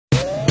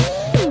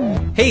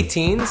Hey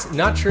teens,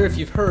 not sure if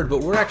you've heard,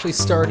 but we're actually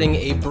starting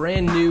a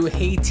brand new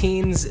Hey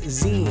Teens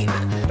zine.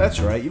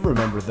 That's right, you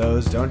remember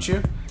those, don't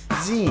you?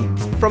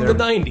 Zines. From the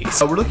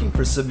 90s. We're looking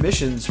for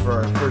submissions for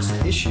our first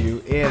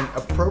issue, and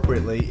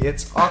appropriately,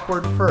 it's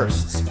awkward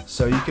firsts.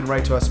 So you can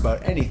write to us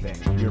about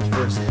anything. Your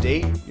first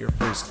date, your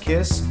first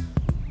kiss,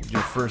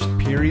 your first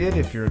period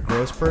if you're a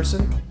gross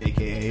person,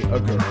 aka a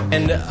girl.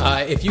 And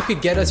if you could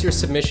get us your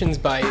submissions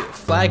by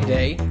Flag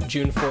Day,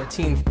 June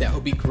 14th, that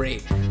would be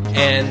great.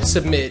 And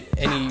submit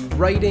any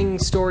writing,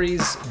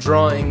 stories,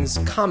 drawings,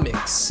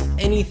 comics,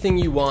 anything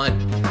you want.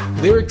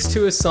 Lyrics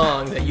to a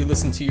song that you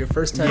listen to your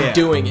first time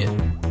doing it.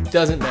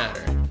 Doesn't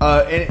matter.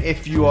 And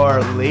if you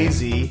are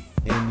lazy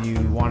and you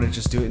want to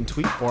just do it in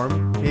tweet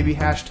form, maybe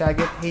hashtag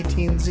it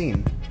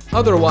HeyTeenZine.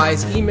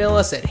 Otherwise, email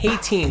us at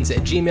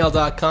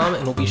heyteens@gmail.com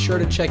and we'll be sure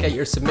to check out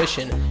your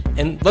submission.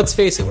 And let's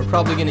face it, we're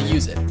probably going to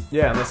use it.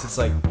 Yeah, unless it's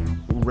like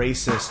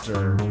racist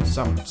or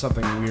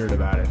something weird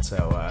about it.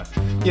 So,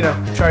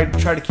 try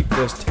to keep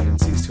those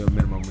tendencies to a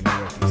minimum when you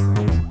write these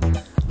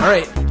things. All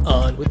right,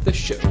 on with the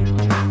show.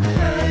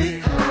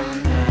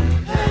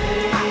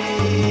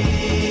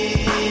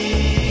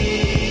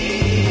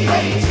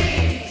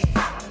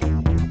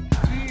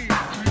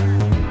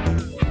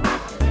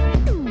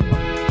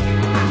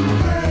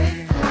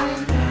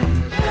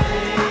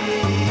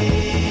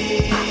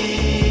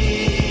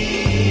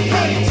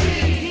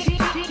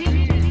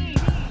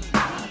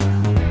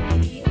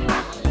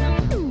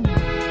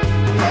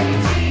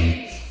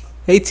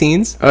 Hey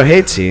teens. Oh,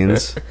 hey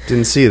teens.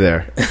 Didn't see you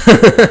there.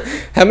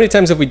 How many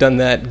times have we done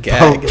that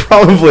gag?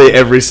 Probably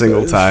every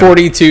single time.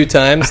 42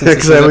 times since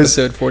this is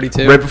episode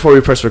 42. Right before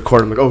we press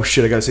record, I'm like, oh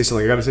shit, I gotta say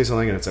something,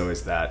 and it's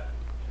always that.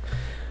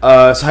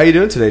 So how you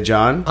doing today,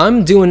 John?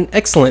 I'm doing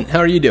excellent. How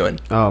are you doing?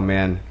 Oh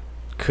man,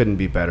 couldn't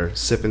be better.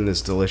 Sipping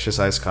this delicious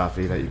iced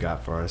coffee that you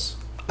got for us.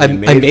 I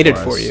made it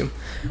for you.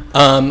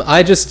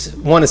 I just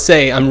want to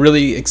say I'm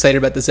really excited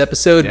about this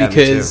episode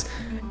because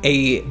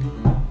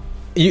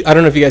I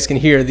don't know if you guys can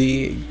hear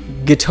the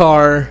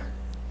guitar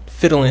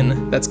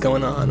fiddling that's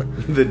going on.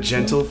 The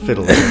gentle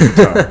fiddle of a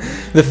guitar.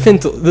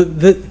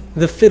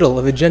 the fiddle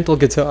of a gentle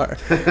guitar.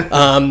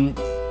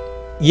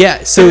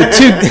 So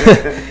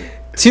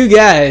two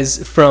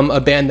guys from a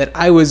band that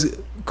I was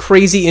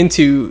crazy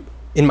into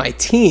in my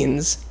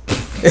teens.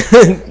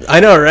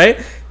 I know,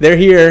 right? They're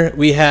here.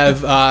 We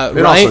have and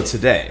Ryan. Also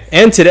today.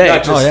 And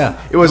today.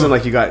 It wasn't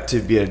like you got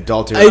to be an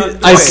adult.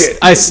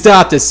 I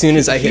stopped as soon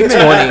as I hit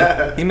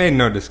 20. He made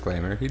no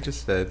disclaimer. He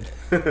just said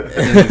in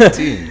his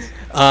teens.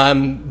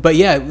 But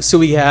yeah, so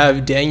we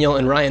have Daniel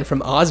and Ryan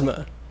from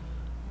OZMA.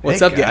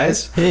 What's up,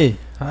 guys? Hey.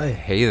 Hi.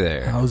 Hey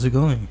there. How's it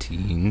going?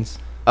 Teens.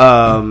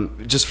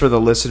 Just for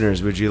the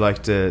listeners, would you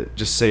like to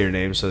just say your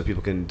name so that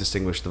people can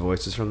distinguish the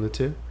voices from the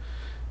two?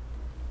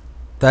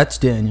 That's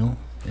Daniel.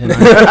 And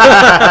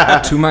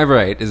to my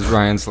right is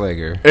Ryen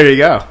Slegr. There you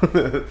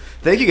go.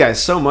 Thank you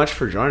guys so much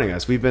for joining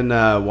us. We've been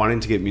wanting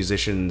to get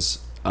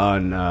musicians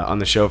on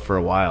the show for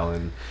a while,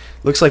 and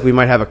looks like we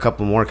might have a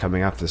couple more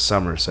coming up this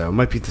summer. So it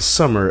might be the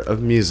summer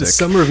of music. The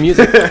summer of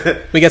music.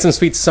 We got some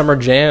sweet summer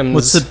jams.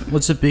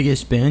 What's the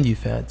biggest band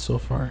you've had so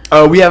far?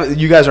 Oh,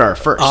 you guys are our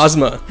first.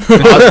 OZMA.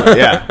 OZMA,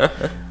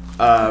 yeah.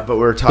 But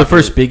we're talking the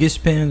first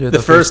biggest band or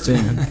the first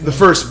band? The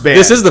first band.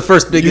 This is the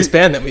first biggest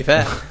band that we've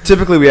had.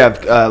 Typically, we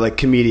have like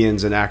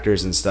comedians and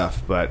actors and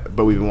stuff, but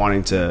we've been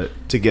wanting to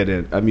get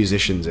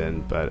musicians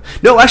in. But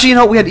no, actually,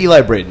 we had Eli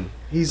Braden.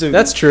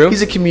 That's true.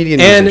 He's a comedian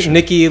and musician.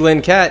 Nikki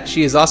Lynn Cat.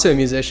 She is also a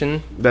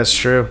musician. That's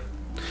true.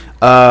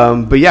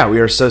 But yeah,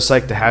 we are so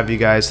psyched to have you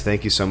guys.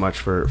 Thank you so much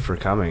for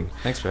coming.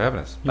 Thanks for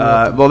having us.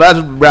 Well,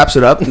 that wraps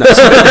it up.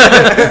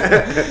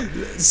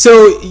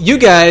 So you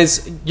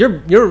guys,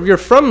 you're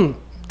from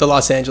the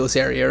Los Angeles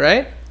area,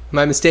 right? Am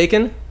I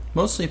mistaken?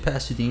 Mostly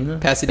Pasadena.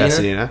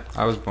 Pasadena.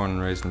 I was born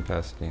and raised in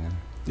Pasadena.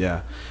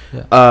 Yeah.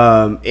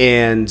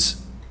 And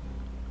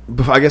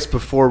I guess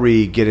before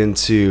we get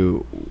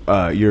into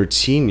your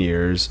teen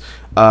years,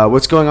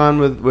 what's going on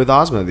with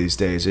OZMA these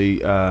days? Are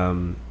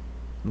you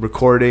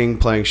recording,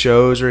 playing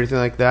shows, or anything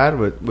like that?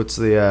 What's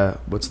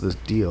the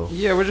deal?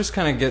 Yeah, we're just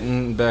kind of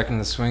getting back in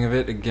the swing of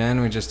it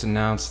again. We just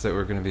announced that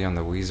we're going to be on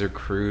the Weezer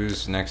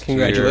cruise next year.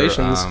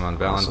 Congratulations. On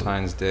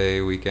Valentine's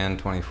Day weekend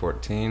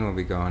 2014. We'll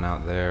be going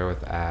out there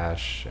with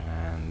Ash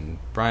and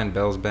Brian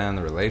Bell's band.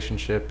 The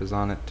Relationship is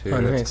on it too.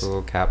 Oh, That's nice.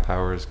 cool. Cat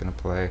Power is going to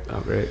play.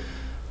 Oh, great.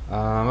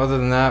 Other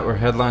than that, we're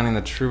headlining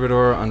the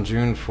Troubadour on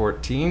June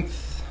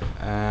 14th.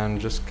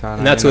 And just kind of,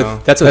 and that's with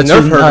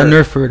Nerf Herder.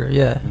 Nerf Herder,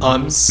 yeah.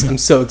 I'm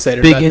so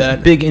excited about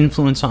that. Big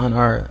influence on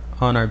our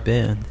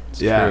band.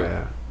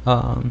 Yeah.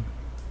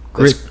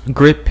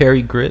 Grip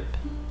Perry Grip.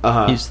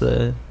 Uh-huh. He's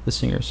the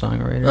singer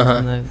songwriter.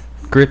 And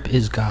Grip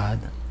is God.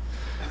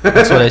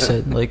 That's what I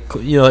said. Like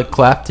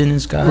Clapton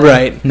is God.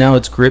 Right. Now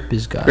it's Grip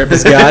is God. Grip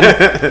is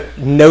God.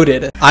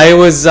 Noted. I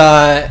was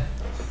at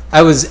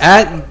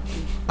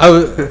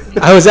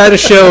a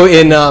show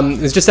in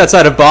it was just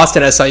outside of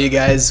Boston. I saw you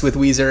guys with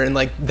Weezer and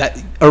like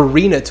that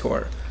arena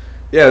tour.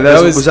 Yeah,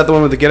 was that the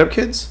one with the Get Up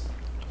Kids?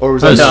 Or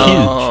was that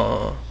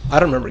huge? I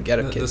don't remember Get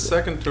Up The Kids.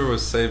 second tour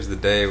was Saves the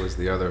Day was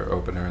the other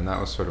opener, and that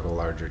was sort of a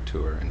larger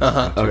tour in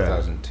Uh-huh.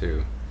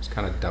 2002. It's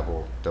kind of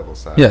double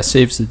size. Yeah,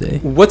 Saves the Day.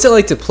 What's it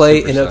like to play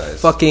in a Supersized.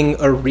 fucking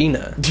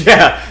arena?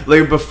 Yeah,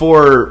 like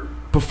before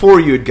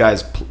you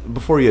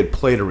had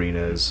played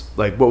arenas,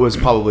 like what was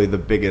probably the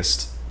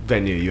biggest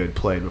venue you had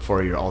played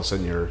before you're all of a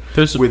sudden you're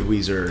with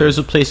Weezer? There's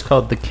a place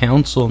called the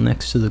Council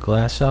next to the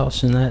Glass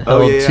House, and that Oh,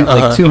 held yeah, yeah.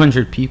 like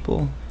 200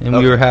 people, and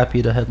Okay. we were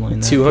happy to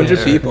headline that. 200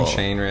 Yeah, people.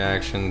 Chain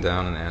Reaction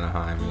down in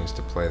Anaheim. We used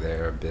to play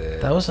there a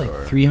bit. That was like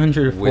or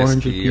 300 or 400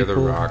 Whiskey or the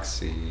people.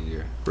 Roxy.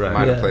 Or Right.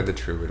 Might have Yeah. played the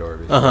Troubadour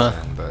before Uh-huh.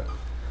 then, but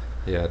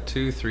yeah,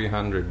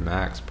 200-300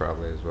 max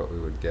probably is what we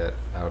would get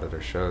out at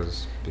our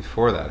shows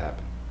before that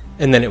happened.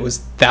 And then it was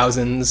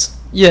thousands.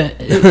 Yeah,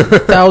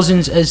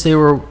 thousands as they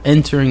were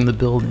entering the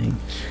building.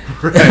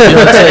 You know,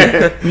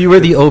 it's like we were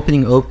the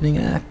opening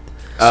act.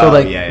 So Oh,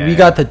 like yeah, we yeah.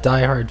 got the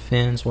diehard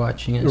fans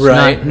watching us,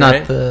 Right, not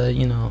right.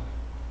 the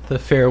the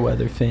fair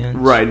weather fans,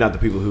 Right, not the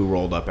people who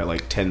rolled up at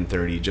like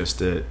 10:30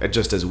 just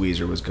as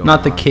Weezer was going.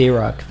 not the on.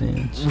 K-Rock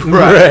fans.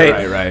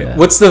 Right. Right. Yeah.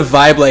 What's the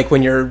vibe like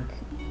when you're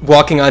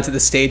walking onto the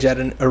stage at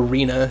an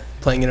arena,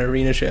 playing an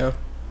arena show?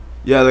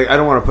 Yeah, like I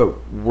don't want to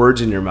put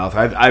words in your mouth.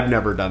 I've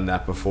never done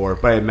that before,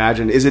 but I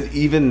imagine, is it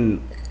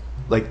even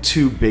like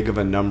too big of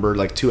a number,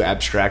 like too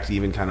abstract to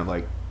even kind of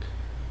like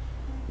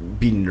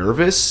be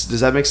nervous?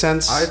 Does that make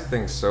sense? I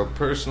think so.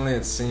 Personally,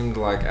 it seemed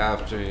like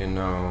after,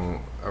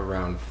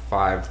 around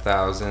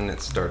 5,000, it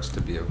starts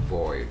to be a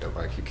void.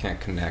 Like you can't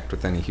connect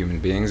with any human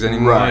beings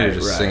anymore. Right, You're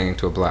just right. singing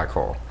to a black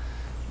hole.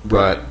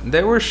 But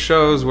there were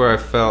shows where I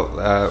felt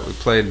we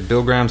played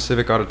Bill Graham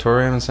Civic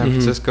Auditorium in San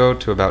Francisco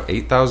to about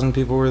 8,000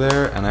 people were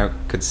there, and I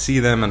could see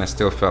them, and I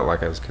still felt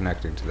like I was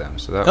connecting to them.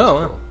 So that was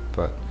Oh, cool.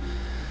 But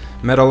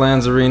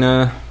Meadowlands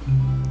Arena,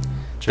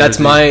 That's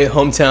Jersey, my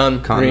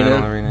hometown Continental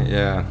arena. Arena.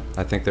 Yeah,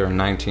 I think there were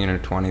 19 or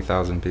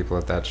 20,000 people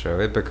at that show.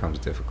 It becomes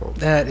difficult.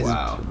 That is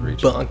Wow.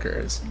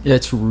 bonkers. Yeah,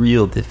 it's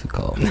real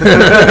difficult.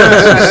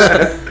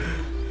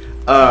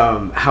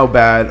 How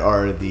bad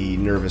are the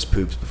nervous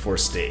poops before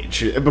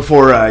stage?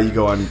 Before you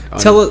go on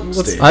Let's-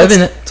 stage? I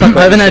haven't talk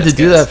about had to this,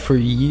 do guys. that for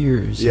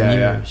years. Yeah, and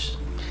yeah.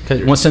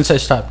 years. Since I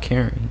stopped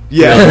caring.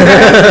 Yeah,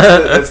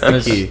 that's the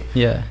That's- key.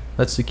 Yeah,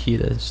 that's the key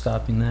to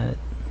stopping that.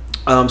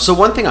 So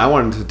one thing I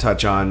wanted to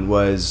touch on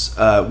was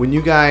when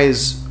you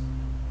guys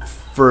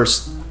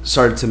first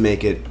started to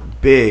make it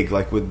big,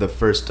 like with the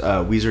first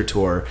Weezer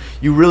tour,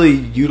 you really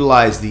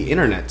utilized the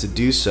internet to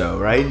do so,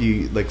 right?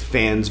 You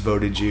fans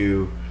voted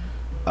you.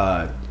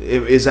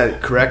 Is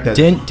that correct? That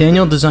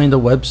Daniel designed a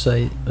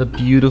website, a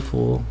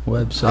beautiful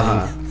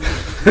website.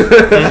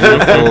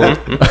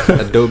 Beautiful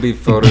Adobe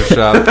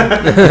Photoshop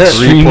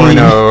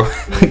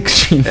 3.0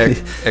 Extremely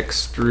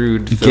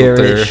extrude filter.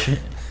 garish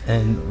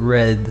and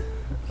red.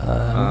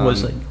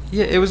 Was like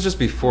Yeah, it was just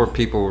before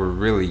people were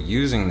really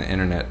using the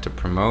internet to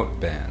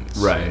promote bands.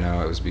 Right.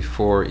 It was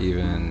before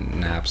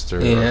even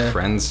Napster Yeah. or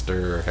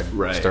Friendster had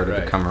Right, started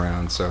right. to come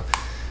around. So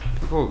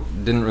people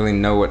didn't really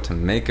know what to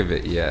make of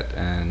it yet.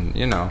 And,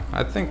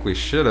 I think we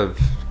should have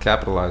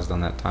capitalized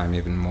on that time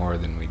even more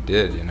than we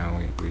did.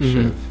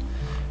 We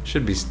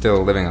should be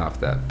still living off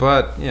that.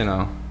 But,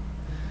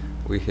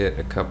 we hit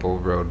a couple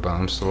road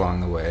bumps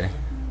along the way.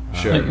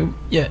 Sure.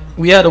 yeah,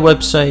 we had a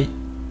website.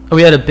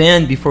 We had a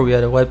band before we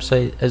had a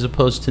website, as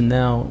opposed to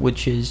now,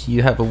 which is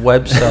you have a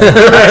website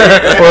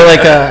or like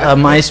a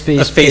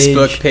MySpace, A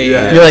Facebook page.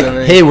 Yeah. You're like,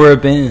 Something. hey, we're a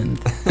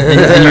band,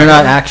 and you're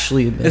not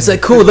actually a band. It's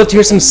like, cool, I'd love to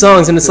hear some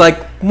songs, and it's like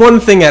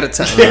one thing at a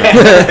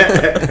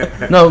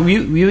time. No,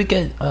 we would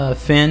get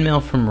fan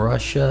mail from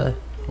Russia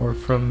or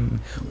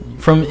from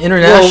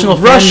international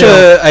fan Russia,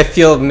 mail. I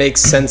feel, makes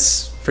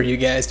sense for you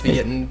guys to be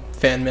getting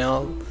fan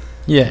mail.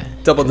 Yeah,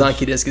 Double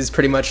Donkey Disc is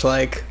pretty much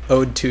like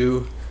ode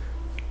to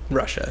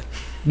Russia.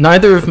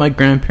 neither of my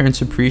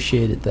grandparents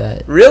appreciated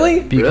that Really?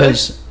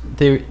 because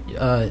they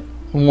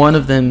one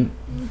of them.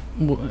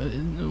 Well,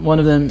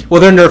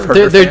 they're Nerf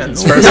Herder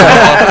fans. First of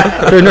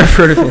all. They're Nerf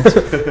Herder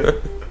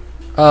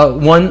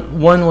fans.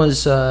 One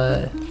was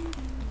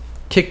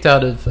kicked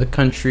out of a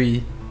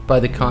country by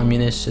the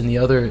communists, and the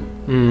other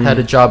had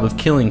a job of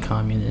killing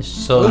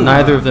communists. So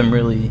neither of them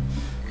really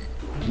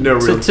No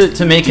real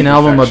to make an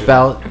album affection.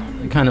 about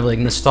kind of like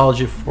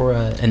nostalgia for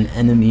an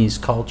enemy's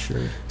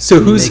culture. So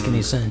didn't who's make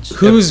any sense?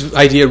 whose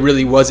idea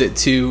really was it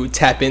to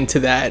tap into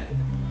that,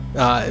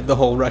 the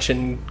whole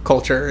Russian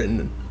culture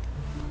and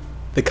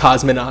the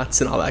cosmonauts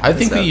and all that kind I of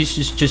think stuff? we used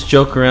to just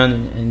joke around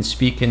and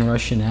speak in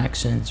Russian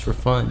accents for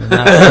fun. And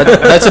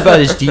that's about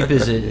as deep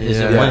as it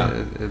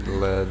went. It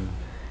led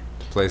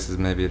places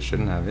maybe it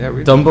shouldn't have. Yeah,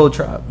 we Dumbo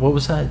Drop. What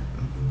was that?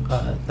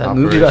 That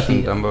movie about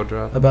Operation the Dumbo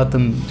Drop. about the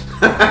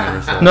I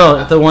never saw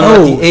no, the one Oh.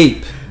 about the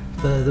ape.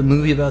 The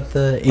movie about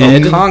the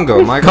And ape.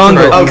 Congo, Michael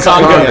Congo. Crichton's Oh,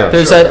 Congo, Congo. yeah,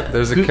 There's sure. that.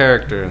 There's a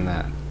character in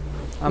that.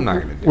 I'm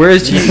not gonna do. Where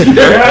is he?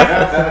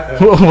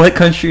 What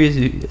country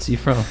is he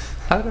from?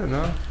 I don't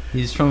know.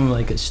 He's from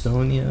like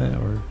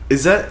Estonia or.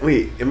 Is that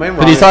wait? Am I wrong?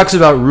 But he talks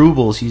about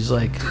rubles. He's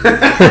like,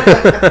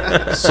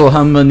 so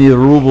how many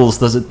rubles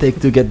does it take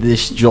to get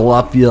this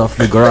jalopy off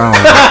the ground?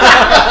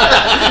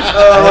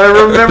 I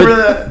remember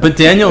that. But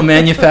Daniel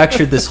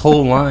manufactured this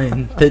whole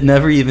line that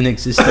never even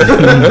existed in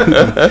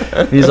the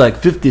movie. He's like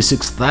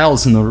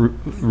 56,000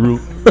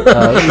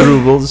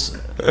 rubles.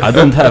 I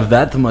don't have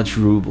that much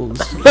rubles.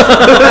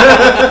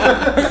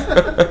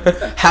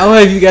 How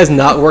have you guys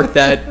not worked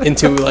that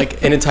into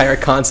like an entire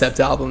concept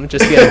album?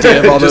 Just the idea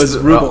of all those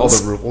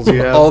rubles, all the rubles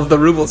you have, all of the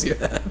rubles you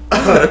have.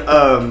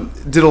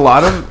 Did a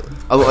lot of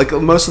like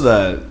most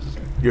of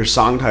your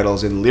song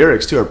titles and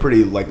lyrics too are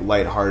pretty like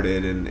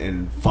lighthearted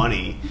and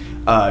funny.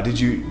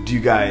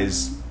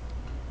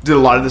 Did a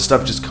lot of this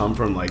stuff just come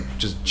from like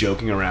just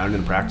joking around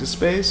in practice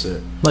space?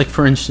 Or? Like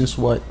for instance,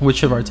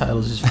 which of our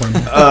titles is funny?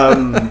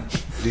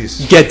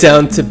 Get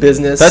down to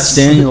business. That's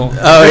Daniel.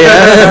 Oh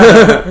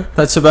yeah,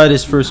 that's about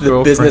his first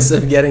girlfriend. Business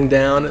of getting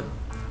down.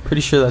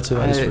 Pretty sure that's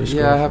about his first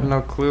girlfriend. I have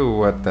no clue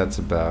what that's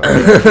about.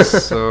 I'm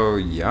just so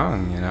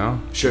young, you know.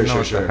 Sure.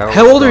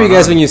 How old are you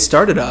guys when you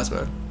started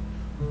OZMA?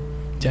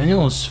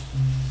 Daniel was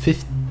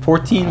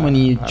 14 when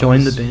he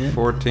joined the band.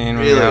 14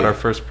 when we had our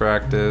first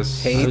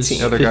practice. 18.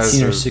 The other 15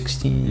 guys or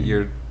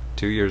 16.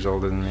 2 years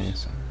older than me.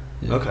 So.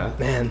 Yeah. Okay,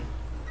 man.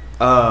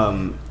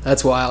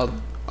 That's wild.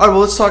 All right,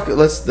 well, let's talk.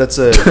 That's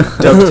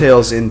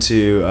dovetails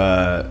into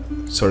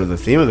sort of the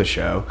theme of the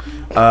show.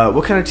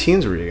 What kind of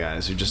teens were you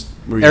guys?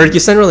 Eric, you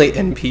sound really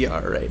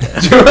NPR right now.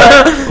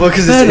 Well,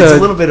 because it's a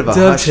little bit of a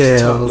hush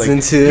tone. Like,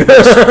 into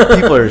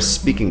people are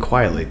speaking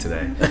quietly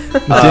today.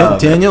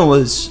 Daniel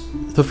was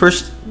the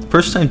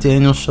first time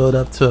Daniel showed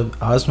up to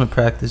OZMA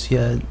practice. He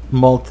had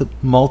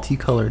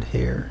multicolored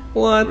hair.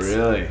 What?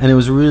 Really? And it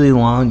was really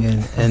long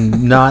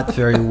and not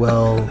very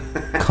well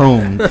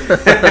combed.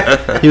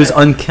 He was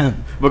unkempt.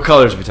 What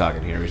colors are we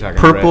talking here? Are we talking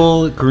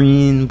purple,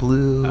 green,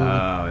 blue?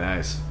 Oh,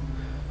 nice.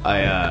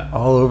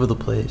 All over the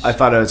place. I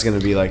thought I was going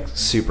to be like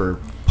super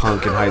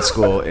punk in high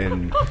school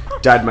and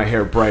dyed my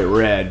hair bright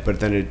red, but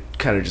then it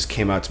kind of just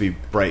came out to be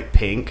bright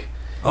pink.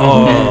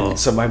 Oh.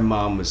 So my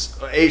mom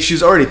she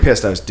was already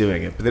pissed I was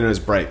doing it, but then it was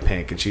bright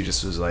pink, and she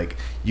just was like,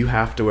 you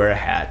have to wear a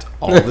hat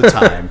all the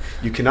time.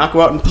 You cannot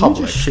go out in public.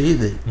 You just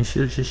shave it. You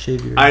should have just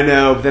shaved your I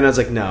know, but then I was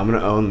like, no, I'm going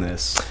to own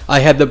this. I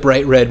had the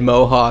bright red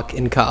mohawk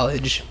in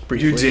college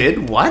briefly. You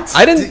did? What?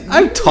 I didn't.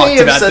 I've talked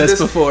about this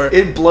before.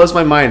 It blows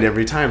my mind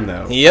every time,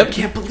 though. Yep. I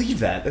can't believe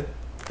that.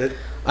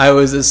 I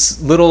was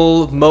this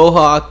little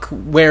mohawk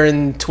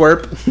wearing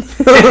twerp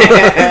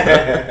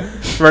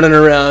running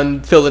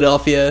around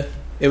Philadelphia.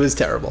 It was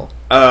terrible.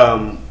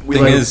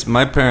 Thing is,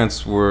 my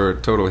parents were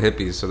total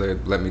hippies, so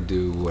they'd let me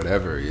do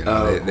whatever. You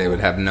know, they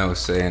would have no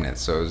say in it,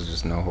 so it was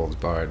just no holds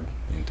barred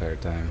the entire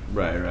time.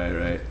 Right.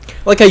 I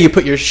like how you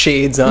put your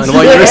shades on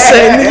while you were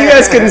saying. You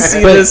guys couldn't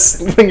see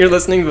this when you're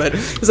listening, but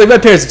it's like my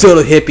parents are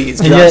total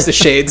hippies. Drops the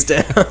shades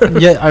down.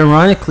 Yet,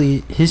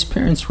 ironically, his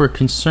parents were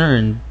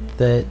concerned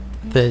that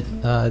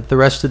the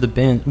rest of the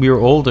band, we were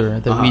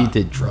older, that we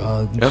did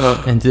drugs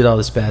and did all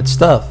this bad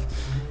stuff.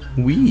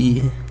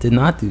 We did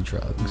not do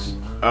drugs.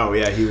 Oh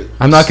yeah,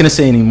 I'm not going to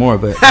say any more,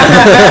 but we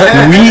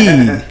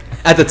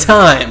at the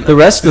time, the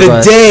rest of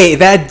us,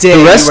 that day,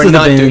 the rest we were of the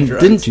not band doing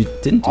drugs.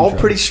 didn't do all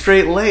drugs. Pretty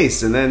straight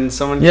laced, and then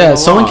someone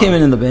came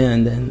in the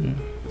band, and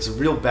it's a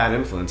real bad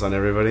influence on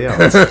everybody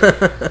else.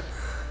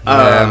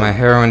 My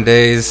heroin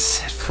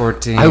days at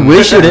 14. I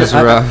wish it was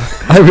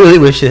rough. I really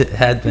wish it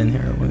had been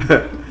heroin.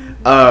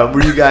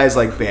 Were you guys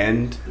like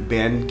band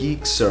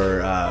geeks,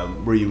 or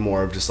were you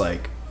more of just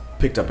like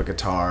picked up a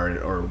guitar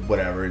or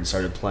whatever and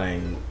started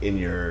playing in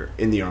your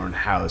own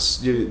house?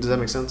 Does that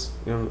make sense?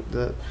 You know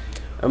that.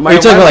 Are you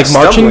talking about like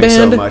marching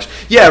band? So much.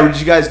 Yeah, did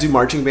you guys do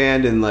marching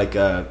band and like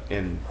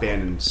in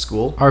band in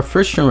school? Our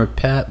first drummer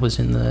Pat was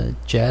in the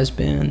jazz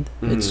band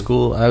at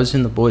school. I was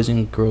in the Boys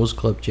and Girls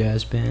Club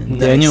jazz band. Nice.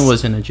 Daniel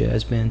was in a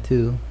jazz band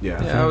too.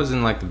 Yeah, I was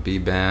in like the B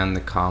band,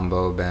 the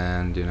combo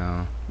band. You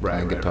know,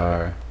 playing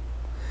guitar. Right.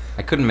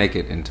 I couldn't make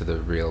it into the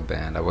real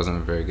band. I wasn't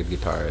a very good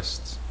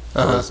guitarist.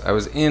 I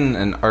was in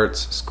an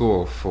arts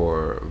school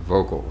for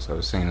vocals. I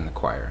was singing in the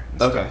choir.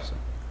 Okay. Stuff,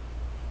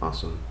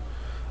 so.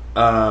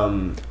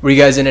 Awesome. Were you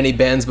guys in any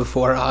bands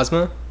before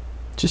OZMA?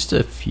 Just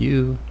a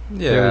few.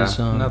 Yeah,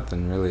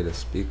 nothing really to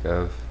speak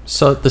of.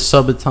 So the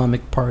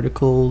Subatomic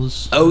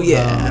Particles. Oh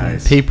yeah,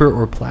 nice. Paper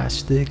or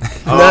Plastic.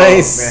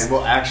 Nice. Man.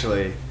 Well,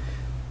 actually,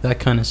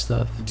 that kind of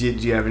stuff. Do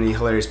you have any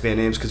hilarious band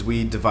names? Because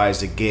we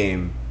devised a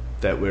game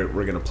that we're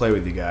going to play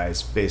with you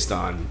guys based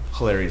on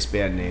hilarious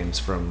band names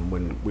from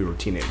when we were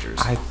teenagers.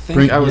 I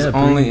think I was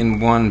only in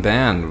one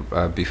band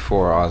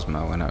before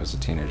OZMA when I was a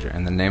teenager,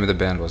 and the name of the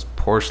band was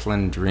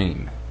Porcelain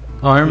Dream.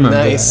 Oh, I remember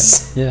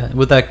Nice. that. Yeah,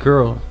 with that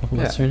girl.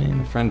 What's her name?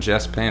 My friend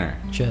Jess Painter.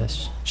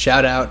 Jess.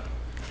 Shout out.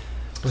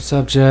 What's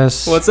up,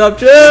 Jess? What's up,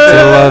 Jess?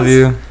 Still love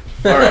you.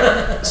 All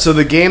right. So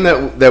the game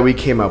that we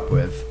came up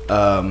with,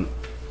 I'm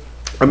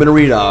going to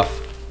read off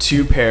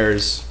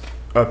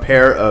a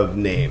pair of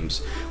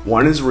names.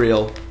 One is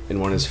real and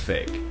one is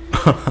fake.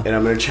 And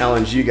I'm going to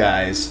challenge you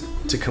guys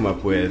to come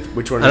up with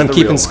which one is the real one. I'm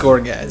keeping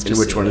score, guys. And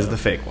which one is the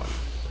fake one.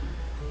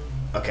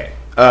 Okay.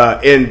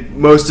 And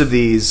most of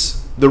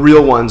these, the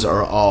real ones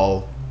are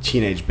all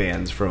teenage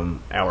bands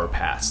from our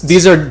past.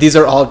 These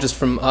are all just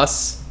from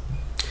us?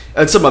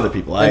 And some other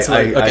people. I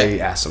Okay.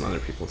 asked some other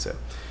people too.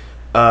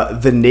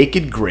 The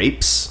Naked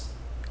Grapes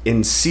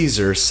in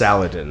Caesar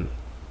Saladin.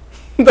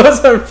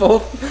 Those are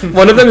both.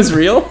 One of them is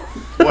real.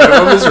 One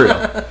of them is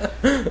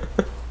real.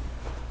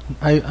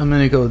 I'm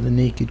gonna go with the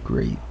Naked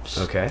Grapes.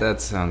 Okay. That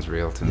sounds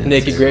real to me.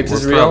 Naked Grapes We're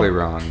is real? probably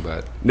wrong,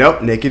 but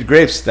Nope, Naked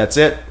Grapes. That's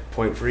it.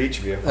 Point for each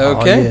of you.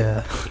 Okay. Oh,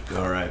 yeah.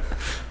 All right.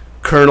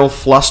 Colonel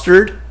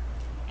Flustered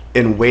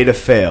and Way to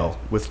Fail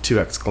with 2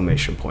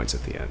 exclamation points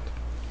at the end.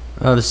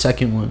 The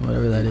second one,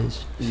 whatever that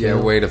is. yeah,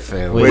 way to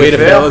fail. Way to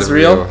Fail is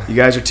real? You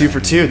guys are 2 for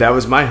 2. That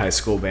was my high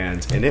school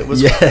band, and it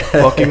was Yes.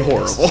 fucking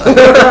horrible.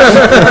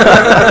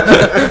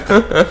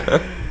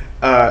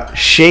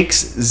 Shakes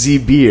Z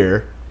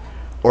Beer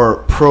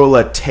or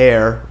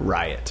Proletaire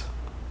Riot.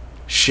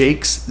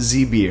 Shakes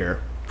Z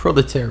Beer.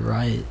 Proletariat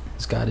Riot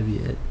has got to be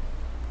it.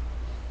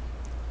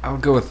 I'll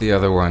go with the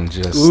other one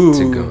just Ooh.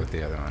 to go with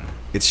the other one.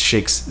 It's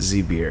Shakes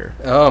Z Beer.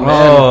 Oh man.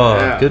 Oh,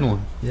 Yeah. good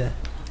one. Yeah.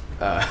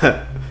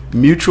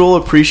 Mutual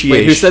Appreciation.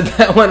 Wait, who said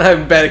that one?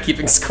 I'm bad at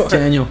keeping score.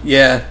 Daniel.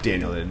 Yeah.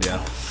 Daniel did,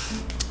 yeah.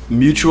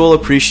 Mutual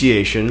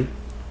Appreciation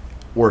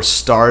or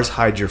Stars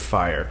Hide Your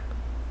Fire.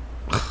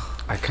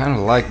 I kind of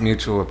like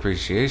Mutual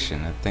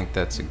Appreciation. I think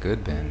that's a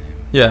good band name.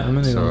 Yeah, I'm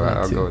gonna go So with that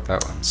I'll too. go with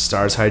that one.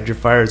 Stars Hide Your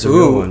Fire is a real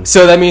Ooh. one.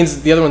 So that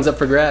means the other one's up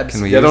for grabs.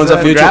 Can we The other use one's that?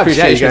 up for Mutual grabs.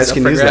 Yeah, you Appreciation guys is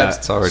can up for use grabs. that.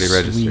 It's already Sweet.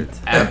 registered.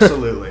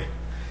 Absolutely.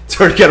 It's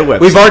already got a website.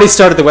 We've already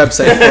started the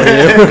website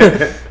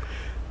for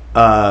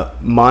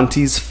you.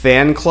 Monty's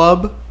Fan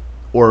Club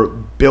or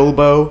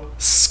Bilbo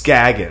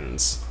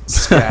Scaggins.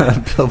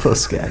 Bilbo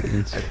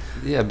Scaggins.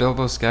 Yeah,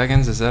 Bilbo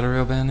Scaggins. Is that a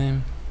real band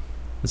name?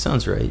 That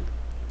sounds right.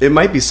 It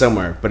might be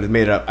somewhere, but I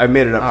made it up for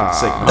the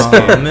sake of this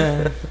Oh game.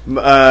 man.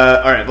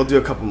 All right, we'll do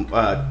a couple,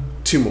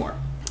 2 more.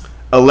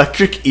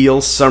 Electric Eel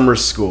Summer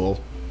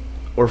School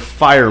or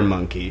Fire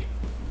Monkey.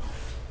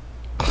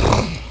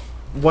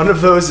 One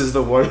of those is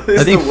the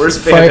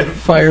worst band.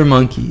 Fire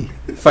Monkey.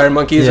 Fire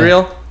Monkey is Yeah.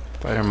 real.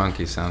 Fire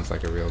Monkey sounds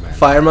like a real band.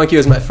 Fire Monkey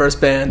was my first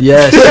band.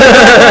 Yes.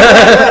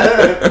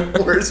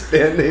 Worst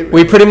band name.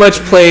 We pretty much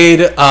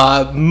played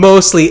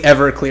mostly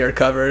Everclear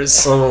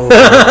covers. Oh.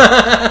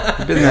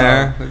 We've been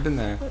there. We've been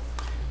there.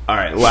 All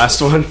right,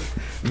 last one.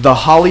 The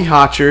Holly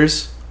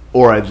Hotchers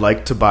or I'd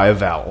Like to Buy a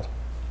Vowel.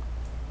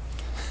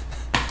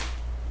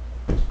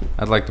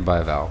 I'd like to buy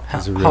a vowel.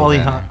 It's a real Holly,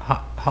 band name.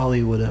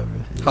 Holly, whatever.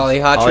 Holly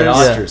Holly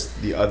Hotchers.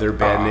 Hotchers, the other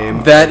band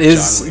name.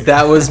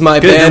 That was my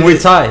Good, then band. we're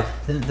tied.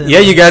 Yeah,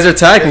 you guys are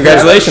tied.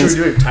 Congratulations.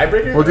 Should we do a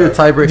tiebreaker? We'll do a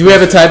tiebreaker. Do we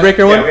have a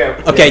tiebreaker one? we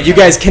have- Okay, you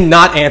guys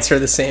cannot answer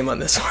the same on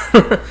this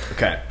one.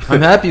 Okay.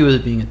 I'm happy with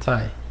it being a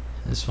tie.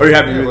 That's Are you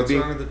fine. happy with being?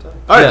 wrong with the tie?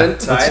 All right, Yeah, then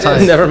let's tie it tie.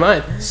 is. Never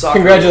mind. Soccer.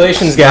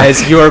 Congratulations,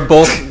 guys. You are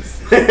both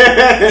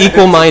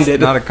equal-minded.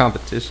 Not a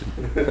competition.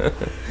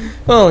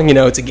 Well, you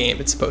know, it's a game.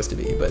 It's supposed to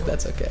be, but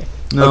that's okay.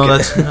 No,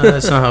 Okay.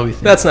 that's not how we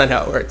think. That's not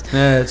how it works.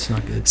 It's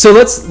not good. So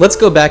let's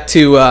go back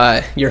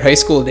to your high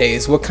school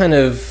days. What kind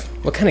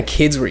of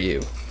kids were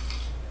you?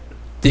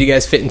 Did you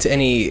guys fit into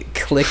any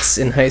cliques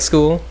in high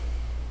school?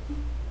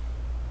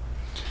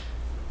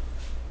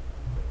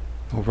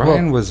 Well,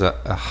 Ryan was a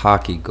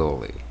hockey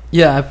goalie.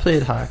 Yeah, I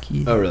played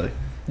hockey. Oh, really?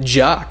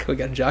 Jock. We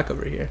got a jock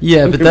over here.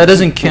 Yeah, but that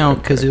doesn't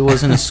count because it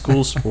wasn't a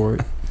school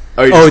sport.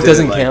 Oh, you Oh, just it did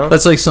doesn't like- count.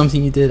 That's like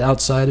something you did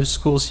outside of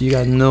school, so you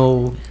got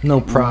no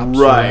props.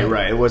 for Right, that.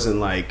 right. It wasn't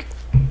like,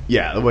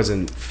 yeah, it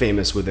wasn't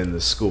famous within the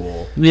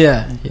school.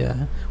 Yeah.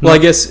 Well, I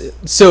guess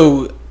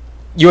so.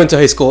 You went to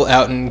high school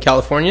out in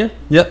California.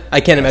 Yep.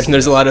 I can't imagine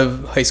there's a lot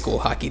of high school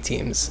hockey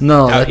teams.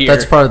 No, out here.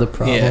 that's part of the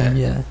problem. Yeah.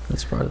 Yeah,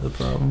 that's part of the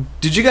problem.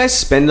 Did you guys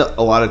spend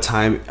a lot of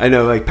time? I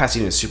know, like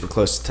Pasadena is super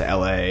close to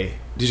LA.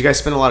 Did you guys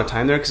spend a lot of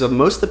time there? Because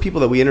most of the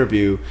people that we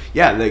interview,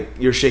 yeah, like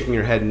you're shaking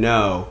your head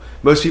no.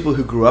 Most people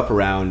who grew up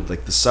around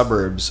like the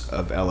suburbs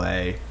of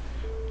LA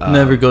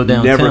Never go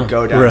downtown. Never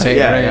go downtown. Right,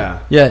 yeah, right. yeah.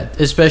 Yeah,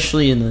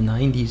 especially in the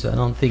 90s, I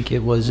don't think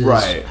it was as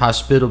Right.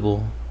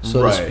 hospitable,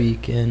 so Right. to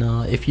speak. And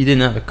if you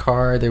didn't have a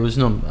car, there was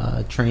no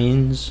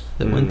trains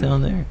that went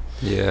down there.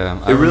 Yeah,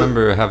 I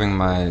remember having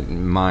my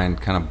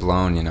mind kind of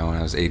blown, you know, when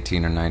I was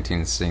 18 or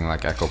 19, seeing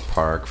like Echo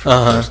Park for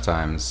the first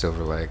time,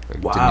 Silver Lake.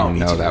 Like, Wow, didn't even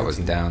know 18, that was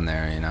 19. down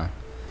there, you know.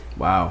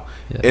 Wow.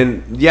 Yeah.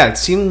 And yeah, it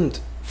seemed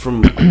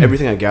from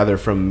everything I gather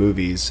from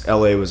movies,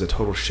 LA was a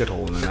total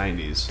shithole in the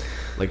 90s.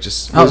 Like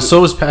just Oh,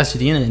 so was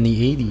Pasadena in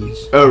the 80s.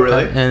 Oh,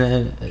 really?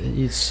 And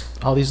it's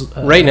all these...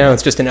 Right now,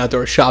 it's just an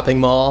outdoor shopping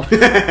mall,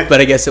 but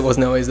I guess it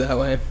wasn't always that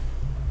way.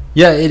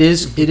 Yeah, it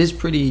is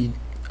pretty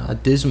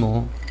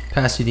dismal,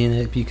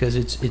 Pasadena, because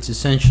it's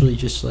essentially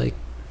just like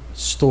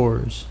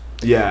stores.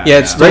 yeah. Yeah,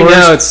 it's right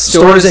now. It's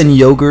stores and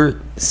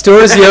yogurt.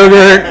 stores,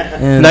 yogurt,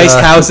 And, nice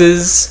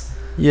houses.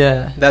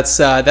 Yeah. That's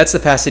the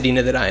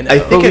Pasadena that I know. I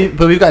think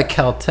But we've got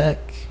Caltech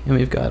and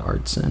we've got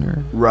Art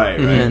Center. Right,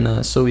 right.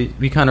 And so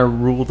we kind of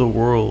rule the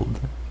world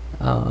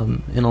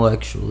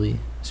intellectually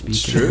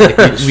speaking. true. Like,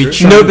 It's we true.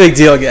 try- No big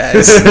deal,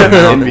 guys.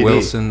 Mount NBD.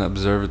 Wilson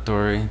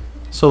Observatory.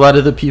 So a lot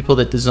of the people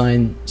that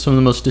design some of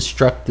the most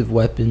destructive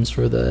weapons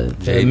for the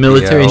JPL.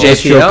 military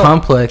industrial JPL.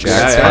 complex, Yeah,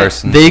 Jack yeah.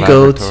 Parsons they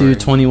go Laboratory. to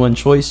 21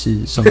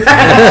 Choices sometimes.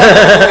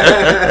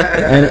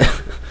 And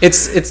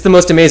It's the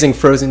most amazing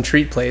frozen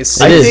treat place.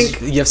 It is.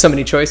 think you have so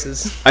many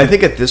choices. I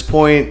think at this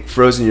point,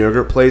 frozen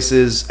yogurt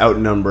places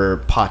outnumber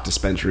pot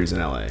dispensaries in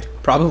LA.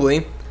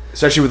 Probably.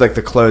 Especially with like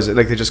the close,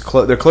 like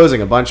they're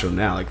closing a bunch of them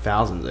now, like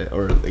thousands,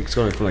 or it's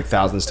going from like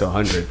thousands to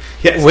 100.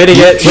 Yes. Way to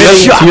get.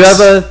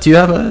 Do you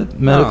have a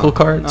medical No.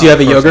 card? Do you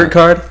have a yogurt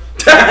card?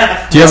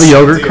 Do you have a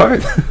yogurt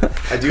card?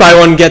 I do.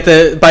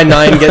 Buy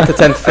 9 get the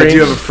 10th free. I do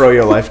have a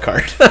Froyo Life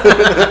card.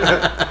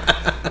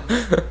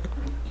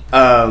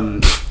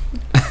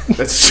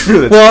 That's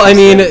true. Well, I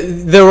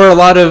mean, there were a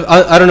lot of.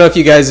 I don't know if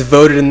you guys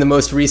voted in the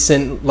most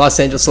recent Los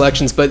Angeles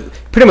elections, but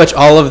pretty much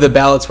all of the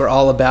ballots were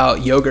all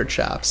about yogurt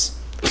shops.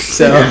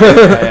 So,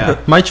 yeah.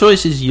 My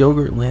choice is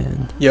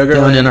Yogurtland. Yogurtland.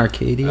 Down in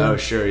Arcadia. Oh,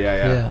 sure, yeah.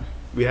 Yeah.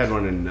 We had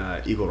one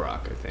in Eagle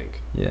Rock, I think.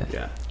 Yeah.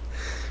 Yeah.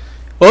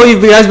 well, you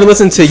guys been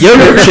listening to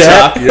Yogurt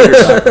Chat. Yogurt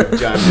Shop with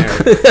Jon and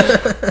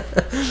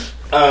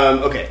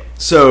Eric. Okay,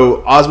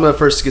 so OZMA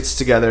first gets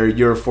together.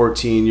 You're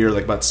 14. You're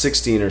like about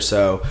 16 or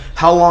so.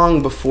 How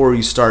long before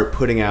you start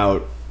putting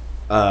out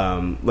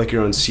like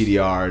your own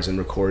CDRs and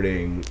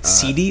recording?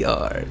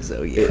 CDRs.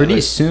 Oh yeah.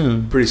 Pretty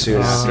soon. Pretty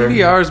soon after.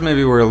 CDRs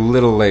maybe were a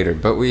little later,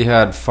 but we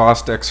had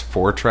Fostex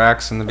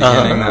 4-tracks in the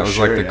beginning. That was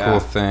like the cool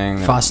thing.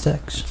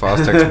 Fostex.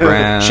 Fostex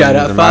brand. Shout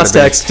out There might have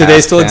been a Fostex. Do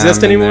they still Tascam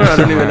exist in anymore? there I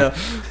don't even somewhere.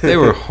 know. They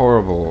were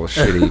horrible,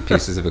 shitty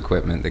pieces of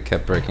equipment that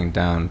kept breaking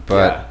down.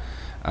 But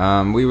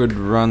we would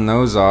run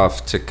those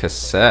off to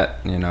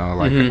cassette, like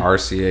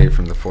RCA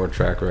from the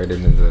 4-track right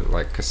into the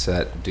like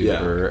cassette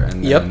duper,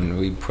 and then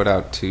we put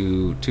out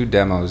two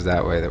demos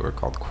that way that were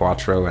called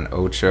Quattro and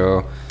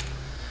Ocho.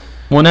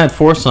 One had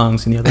 4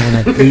 songs and the other one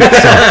had 8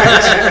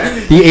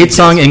 songs. The 8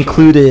 song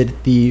included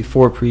the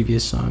 4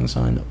 previous songs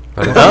on.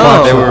 But I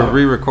thought they were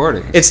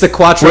re-recording. It's the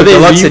Quattro Were they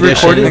Deluxe re-recording?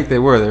 I edition. think they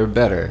were. They were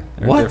better.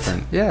 They were What?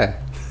 different. Yeah.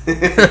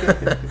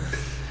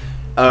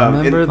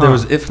 Remember, there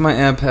was If My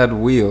Amp Had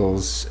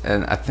Wheels,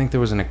 and I think there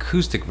was an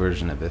acoustic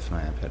version of If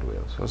My Amp Had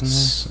Wheels,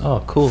 wasn't there?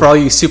 Oh, cool. For all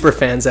you super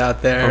fans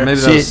out there. Or maybe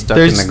that See, was stuck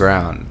in there's- the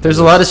ground. There's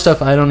a lot of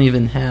stuff I don't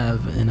even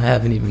have and I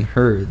haven't even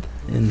heard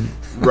in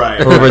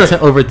Right.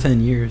 over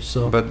 10 years.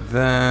 So But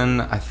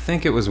then I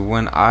think it was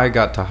when I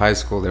got to high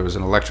school, there was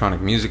an electronic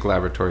music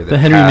laboratory that the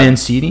Henry had,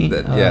 Mancini,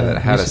 that had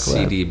a music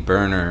lab. CD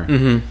burner,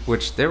 Mhm.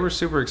 which they were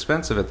super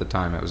expensive at the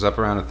time. It was up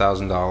around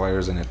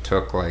 $1,000, and it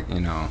took like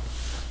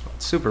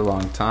super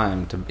long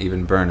time to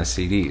even burn a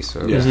CD. So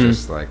it was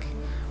just like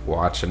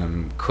watching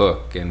them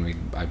cook, and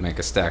I'd make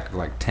a stack of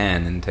like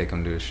 10 and take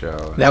them to a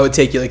show. That would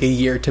take you like a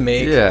year to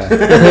make. Yeah,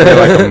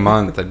 like a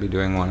month. I'd be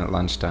doing one at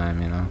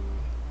lunchtime.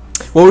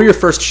 What were your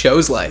first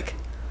shows like?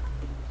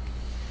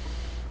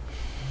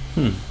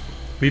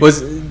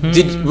 Was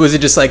it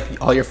just like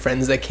all your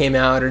friends that came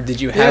out, or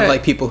did you have Yeah.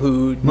 like people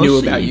who knew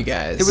Mostly about you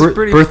guys? It was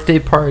pretty- birthday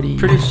party.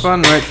 Pretty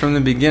fun right from the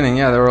beginning.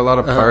 Yeah, there were a lot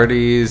of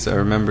parties. I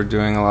remember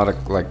doing a lot of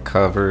like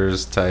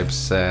covers type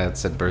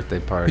sets at birthday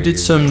We parties. did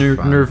some It was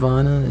fun.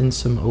 Nirvana and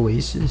some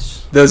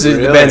Oasis. Those are the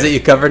Really? bands that you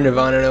covered,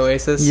 Nirvana and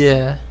Oasis?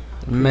 Yeah.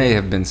 May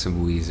have been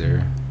some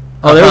Weezer.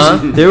 Oh,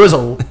 Uh-huh. there was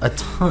a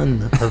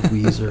ton of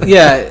Weezer.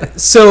 Yeah,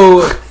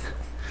 so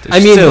I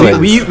mean, still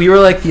we were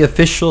like the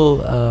official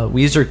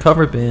Weezer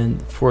cover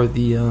band for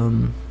the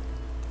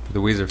The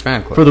Weezer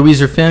fan club. for the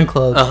Weezer fan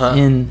club Uh-huh.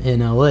 in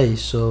LA.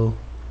 So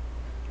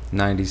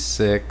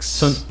 96.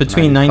 so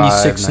between 95,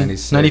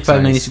 96,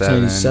 97.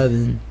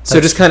 97. so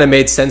it just kind of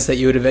made sense that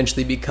you would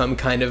eventually become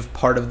kind of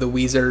part of the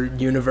Weezer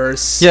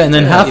universe. Yeah, and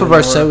then half of even our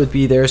more. set would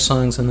be their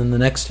songs, and then the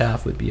next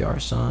half would be our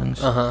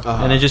songs. Uh-huh.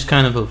 And it just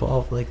kind of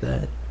evolved like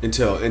that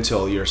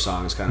until your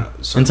songs kind of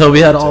until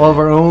we had all of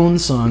our own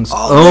songs,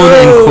 Oh, own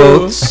no! in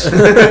quotes.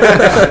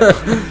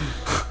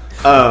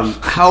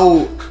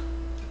 How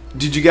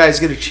did you guys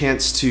get a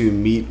chance to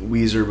meet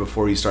Weezer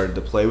before you started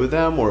to play with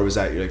them, or was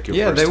that like your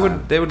Yeah, first they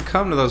time? would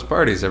come to those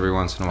parties every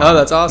once in a while. Oh,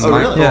 that's awesome. Oh,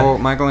 really?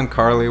 Michael and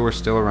Carly were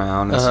still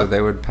around, and Uh-huh. so they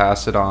would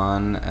pass it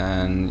on,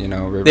 and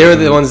Rivers They were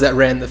the and- ones that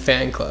ran the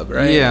fan club,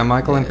 right? Yeah,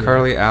 Michael and Yeah.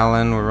 Carly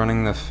Allen were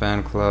running the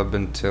fan club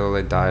until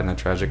they died in a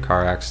tragic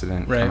car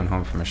accident Right. coming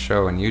home from a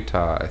show in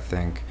Utah, I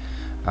think.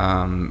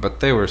 But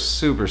they were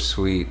super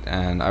sweet,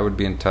 and I would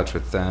be in touch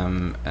with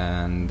them,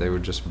 and they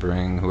would just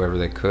bring whoever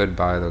they could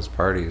by those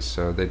parties.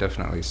 So they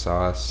definitely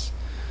saw us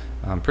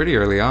pretty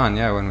early on.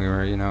 Yeah, when we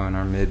were in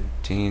our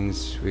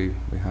mid-teens, we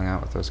hung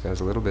out with those guys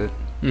a little bit.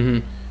 Mm-hmm.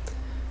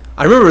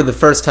 I remember the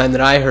first time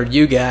that I heard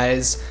you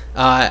guys.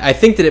 I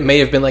think that it may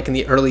have been like in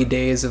the early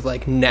days of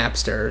like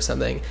Napster or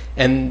something,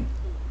 and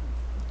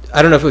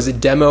I don't know if it was a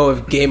demo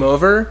of Game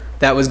Over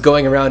that was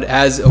going around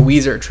as a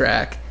Weezer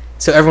track.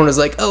 So everyone was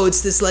like, "Oh,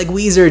 it's this like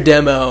Weezer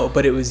demo,"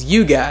 but it was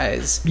you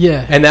guys.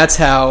 Yeah. And that's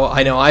how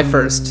I know I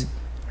first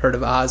heard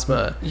of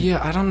OZMA.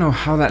 Yeah, I don't know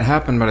how that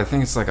happened, but I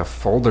think it's like a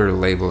folder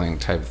labeling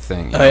type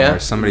thing. Oh, yeah? Where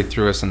somebody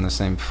threw us in the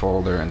same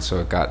folder, and so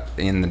it got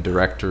in the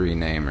directory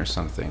name or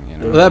something.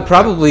 Well, that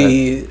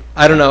probably,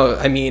 I don't know,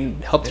 I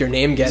mean, helped your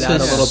name get out a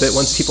Yes. little bit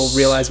once people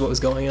realized what was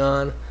going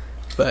on.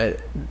 But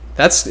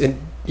that's a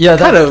Yeah,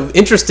 kind of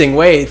interesting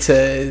way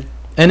to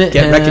and it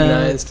get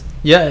recognized.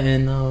 Yeah,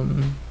 and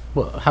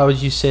well, how would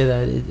you say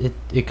that?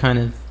 It kind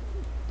of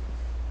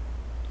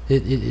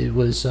It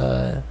was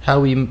how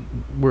we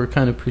were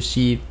kind of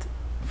perceived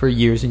for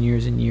years and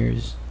years and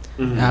years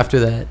after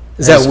that.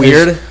 Is that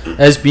weird?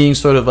 As being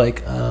sort of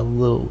like a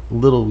little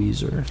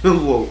Weezer.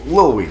 Little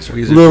Weezer.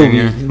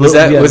 Weezer Jr. Was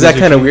that Weezer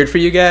kind of Jr. weird for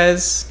you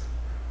guys?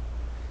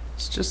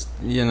 It's just,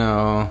 you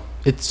know,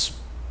 It's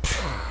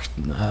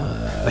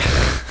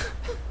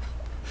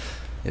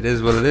it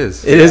is what it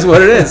is. It is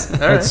what it is. All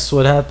right. that's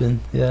what happened.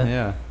 Yeah.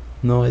 Yeah.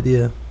 No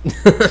idea.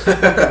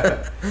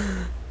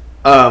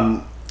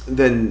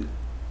 Then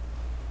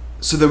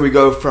we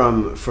go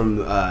from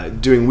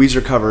doing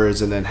Weezer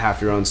covers and then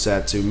half your own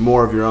set to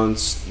more of your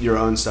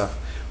own stuff.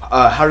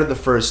 How did the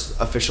first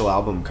official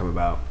album come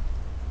about?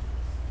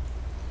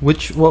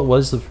 What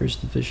was the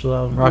first official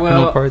album? Rock and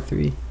Well- Roll Part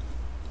 3.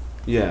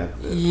 Yeah.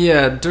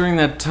 Yeah, during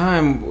that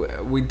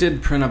time, we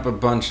did print up a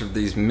bunch of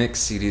these mix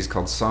CDs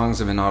called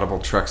Songs of Inaudible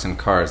Trucks and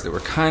Cars that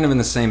were kind of in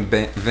the same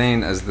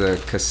vein as the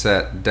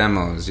cassette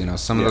demos. You know,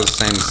 some of those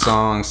same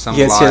songs, some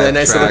You guys hear that live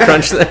nice little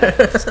tracks. crunch there?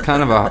 It's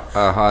kind of a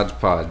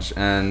hodgepodge.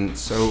 And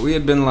so we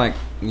had been, like,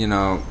 you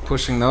know,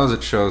 pushing those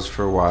at shows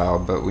for a while,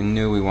 but we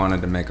knew we wanted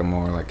to make a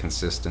more, like,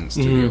 consistent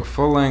studio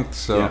full length.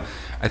 So Yeah.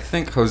 I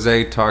think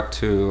Jose talked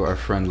to our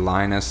friend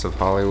Linus of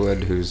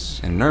Hollywood, who's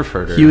in Nerf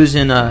Herder. He was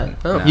in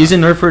he's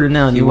in Nerf Herder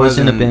now, and he was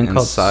in a band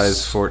called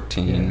Size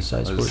 14. Yeah,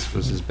 Size 14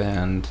 was his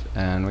band,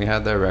 and we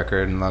had their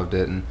record and loved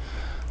it. And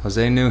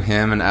Jose knew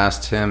him and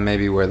asked him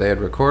maybe where they had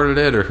recorded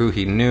it or who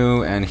he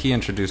knew, and he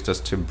introduced us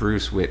to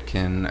Bruce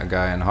Witkin, a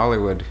guy in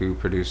Hollywood who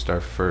produced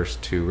our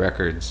first 2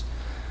 records.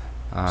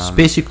 It's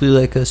basically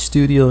like a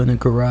studio in a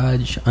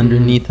garage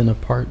underneath an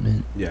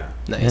apartment, Yeah.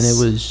 Nice. and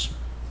it was,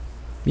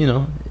 you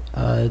know,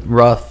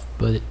 rough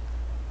but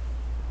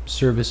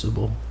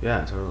serviceable.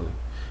 Yeah, totally.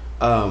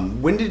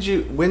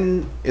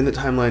 When in the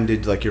timeline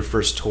did like your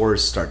first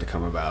tours start to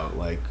come about?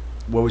 Like,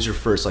 what was your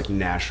first like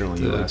national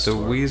U.S. The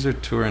tour?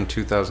 Weezer tour in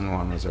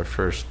 2001 was our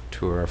first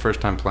tour, our first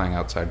time playing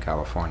outside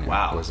California.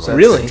 Wow. It was So like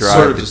really? a drive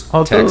Sort of to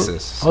just-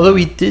 Texas. Although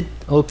we did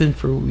open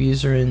for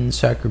Weezer in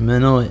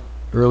Sacramento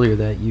earlier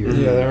that year.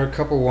 Yeah, there were a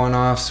couple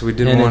one-offs. We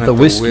did And one at at the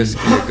the Whiskey.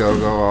 Whiskey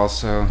Go-Go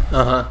also.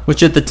 Uh-huh.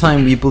 Which at the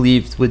time we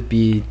believed would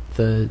be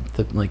the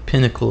like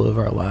pinnacle of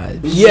our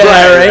lives.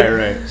 Yeah,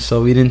 right.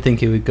 So we didn't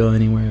think it would go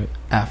anywhere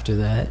after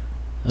that.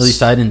 At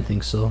least I didn't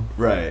think so.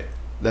 Right.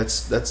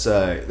 That's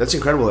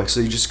incredible. Like, so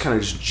you just kind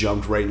of just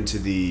jumped right into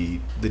the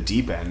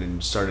deep end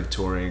and started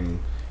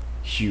touring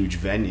huge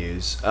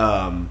venues.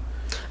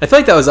 I feel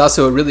like that was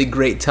also a really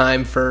great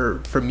time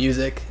for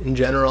music in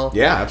general.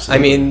 Yeah, I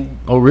absolutely. mean,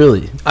 Oh,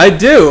 really? I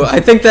do. I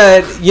think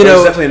that, you It was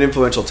know, definitely an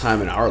influential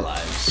time in our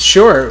lives.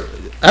 sure,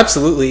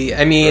 absolutely.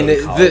 I mean,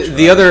 Early college,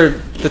 the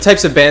right? the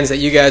types of bands that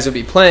you guys will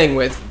be playing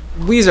with,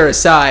 Weezer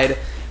aside,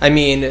 I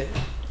mean,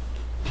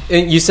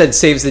 you said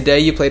Saves the Day,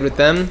 you played with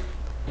them.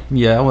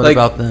 Yeah, what Like-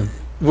 about them?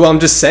 Well,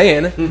 I'm just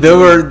saying they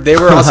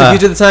were also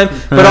huge at the time,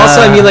 but also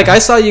I mean, like I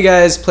saw you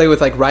guys play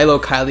with like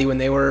Rilo Kiley when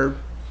they were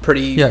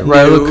pretty Yeah, new.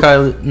 Rilo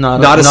Kiley,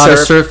 not Not a a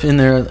surf. surf in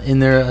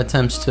their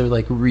attempts to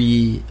like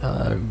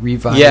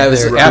revive. Yeah, it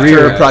was their after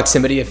career.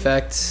 Proximity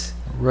Effect.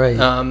 Right.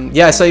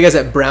 Yeah, I saw you guys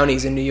at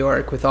Brownies in New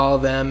York with all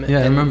of them. Yeah,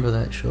 I and remember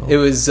that show. It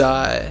was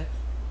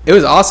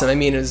awesome. I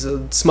mean, it was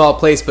a small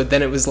place, but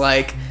then it was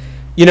like,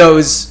 you know, it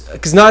was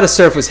because Not a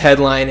Surf was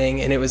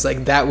headlining, and it was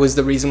like that was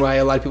the reason why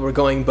a lot of people were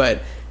going. But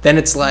then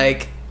it's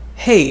like,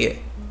 hey,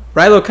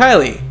 Rilo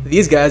Kiley,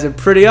 these guys are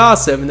pretty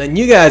awesome, and then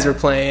you guys were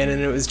playing,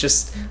 and it was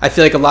just, I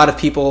feel like a lot of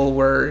people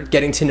were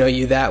getting to know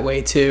you that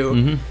way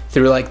too,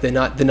 through like the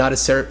Not a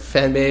Surf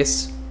fan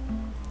base.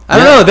 I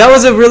don't know. That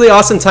was a really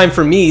awesome time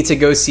for me to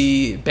go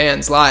see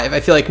bands live. I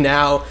feel like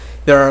now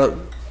there are,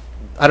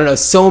 I don't know,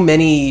 so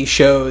many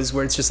shows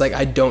where it's just like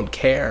I don't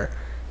care,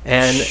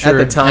 and Sure.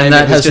 at the time and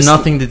that it was has just,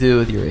 nothing to do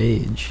with your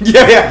age.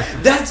 Yeah.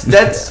 That's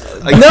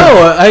like,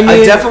 No, I mean,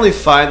 I definitely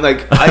find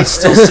like I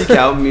still seek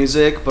out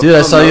music. But Dude, for I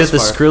the saw you at most the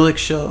part- Skrillex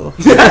show.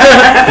 You're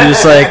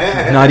just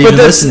like not even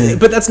listening.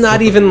 but that's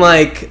not even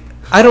like,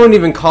 I don't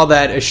even call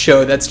that a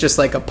show. That's just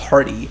like a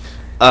party.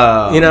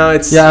 You know,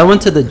 it's Yeah, I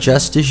went to the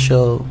Justice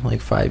show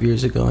like 5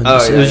 years ago, and Oh,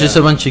 it yeah, was just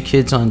yeah. a bunch of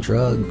kids on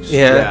drugs.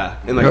 Yeah,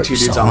 and like 2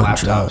 dudes on On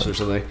laptops drugs. or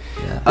something.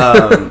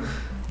 Yeah.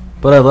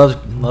 But I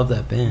love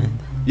that band.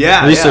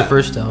 Yeah, At least yeah. their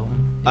first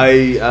album.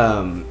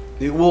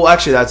 Well,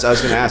 actually, I was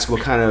going to ask,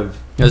 what kind of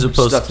As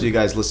opposed stuff to- do you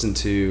guys listen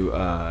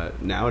to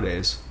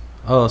nowadays?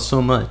 Oh,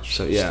 so much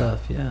So, yeah. stuff.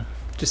 Yeah.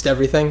 just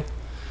everything.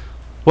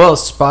 Well,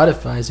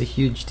 Spotify is a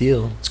huge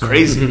deal. It's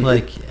crazy.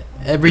 Like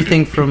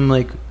everything from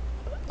like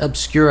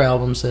obscure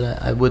albums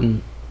that I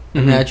wouldn't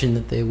imagine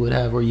that they would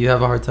have, or you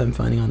have a hard time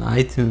finding on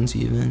iTunes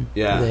even.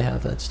 Yeah. They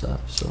have that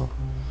stuff. So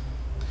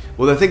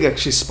Well, I think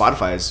actually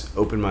Spotify has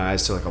opened my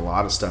eyes to like a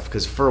lot of stuff,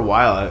 because for a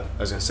while, I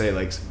was going to say,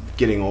 like,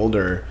 getting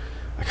older,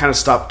 I kind of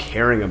stopped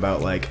caring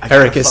about like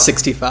Eric is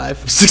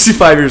 65.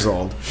 65 years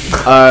old.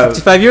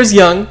 65 years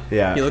young.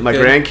 Yeah, You look my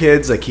good.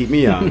 grandkids, they keep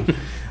me young.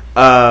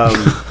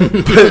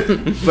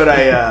 But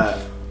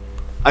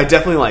I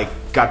definitely like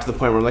got to the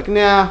point where I'm like,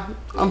 nah,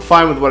 I'm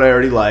fine with what I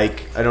already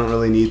like. I don't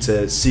really need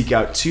to seek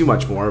out too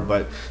much more,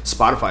 but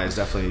Spotify has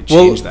definitely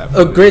changed that.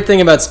 A great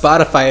thing about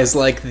Spotify is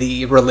like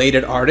the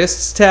related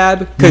artists tab,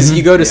 because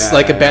you go to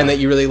like a band that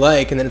you really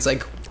like, and then it's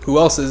like, who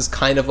else is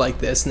kind of like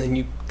this, and then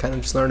you kind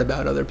of just learn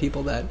about other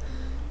people that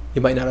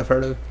you might not have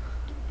heard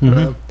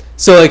of.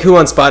 So like, who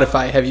on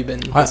Spotify have you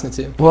been listening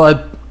to?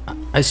 Well,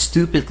 I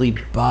stupidly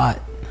bought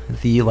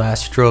the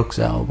Last Strokes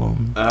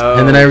album,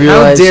 and then I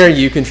realized, how dare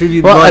you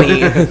contribute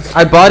money?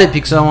 I bought it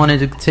because I wanted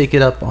to take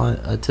it up on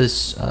to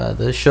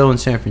the show in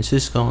San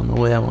Francisco, and the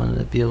way I wanted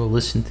to be able to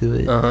listen to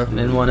it. I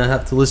didn't want to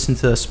have to listen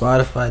to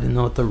Spotify to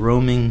know what the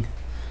roaming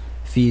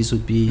fees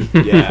would be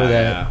for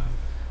that.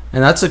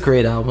 And that's a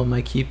great album.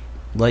 I keep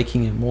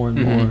liking it more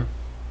and more.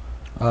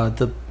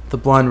 The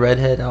Blonde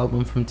Redhead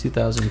album from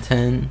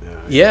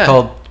 2010,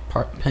 called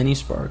Penny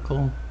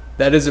Sparkle.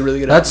 That is a really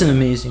good album. That's an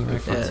amazing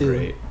record too.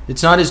 Great.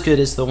 It's not as good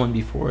as the one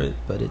before it,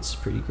 but it's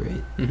pretty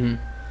great. And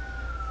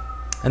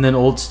then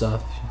old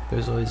stuff.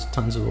 There's always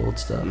tons of old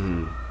stuff.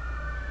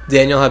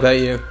 Daniel, how about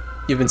you?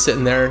 You've been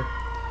sitting there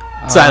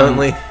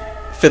silently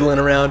fiddling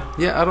around.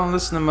 Yeah, I don't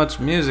listen to much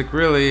music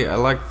really. I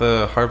like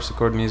the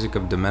harpsichord music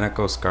of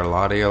Domenico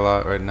Scarlatti a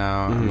lot right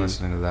now. I'm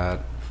listening to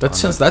that.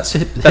 That's hip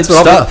That's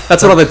stuff.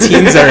 That's what all the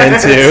teens are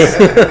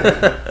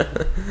into.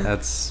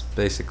 That's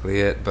basically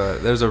it.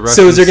 But there's a Russian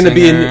So is there going to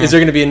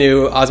singer. be a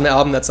new OZMA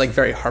album that's like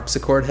very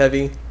harpsichord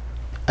heavy?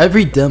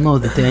 Every demo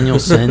that Daniel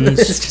sends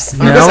It's just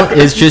now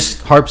is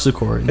just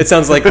harpsichord. It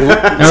sounds like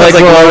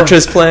Lurch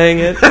is playing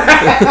it.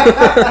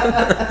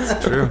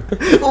 It's true.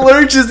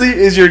 Lurch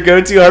is your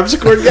go-to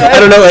harpsichord guy? I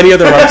don't know any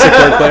other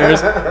harpsichord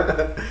players.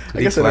 I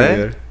guess I don't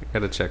either.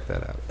 Gotta check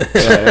that out.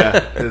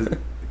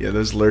 Yeah,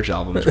 those Lurch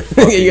albums are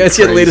You guys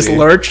hear the latest crazy.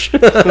 Lurch?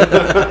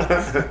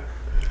 I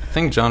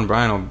think John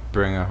Bryan will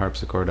bring a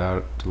harpsichord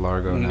out to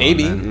Largo now.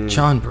 Maybe. And then.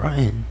 John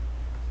Bryan.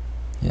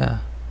 Yeah.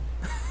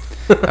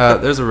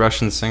 There's a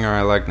Russian singer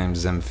I like named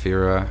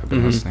Zemfira. I've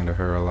been listening to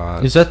her a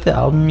lot. Is that the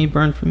album you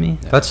burned for me?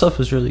 Yeah. That stuff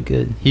was really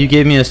good. He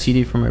gave me a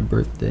CD for my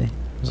birthday. It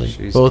was like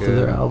She's both good. of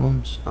their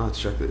albums. Oh, let's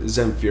check that.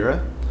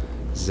 Zemfira?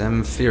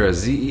 Zemfira.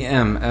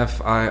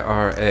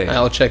 Zemfira.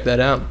 I'll check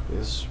that out.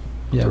 Yes.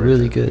 Yeah,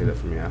 really Get good. that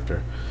from me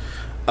after.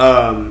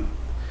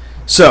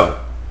 So,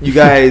 you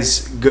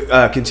guys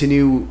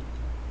continue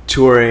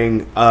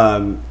touring.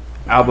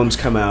 Albums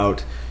come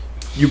out.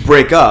 You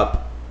break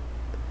up.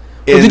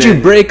 Well, and did you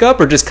then break up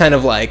or just kind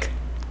of like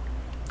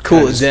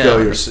cool it just Go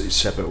down? your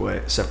separate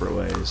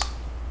ways.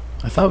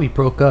 I thought we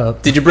broke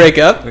up. Did you break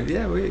up?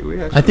 Yeah,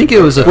 we actually. I think it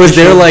was Was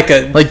there official. like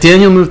a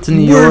Daniel moved to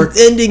New York.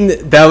 We're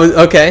ending that was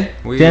okay.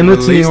 We Dan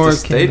moved to New released York a and,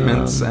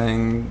 statement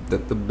saying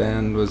that the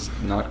band was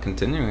not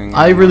continuing.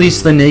 I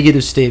released the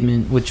negative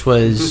statement, which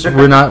was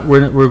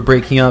we're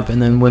breaking up,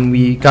 and then when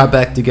we got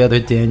back together,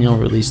 Daniel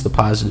released the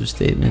positive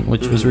statement,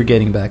 which was we're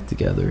getting back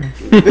together.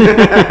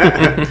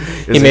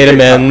 He made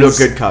amends.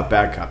 Real good cop,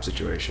 bad cop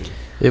situation.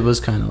 It was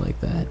kind of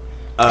like that.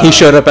 He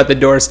showed up at the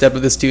doorstep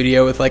of the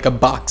studio with like a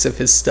box of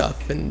his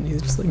stuff, and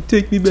he's just like,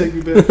 "Take me back."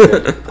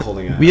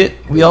 Holding a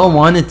We all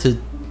wanted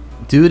to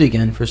do it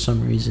again for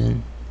some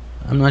reason.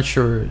 I'm not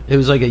sure. It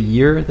was like a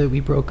year that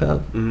we broke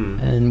up,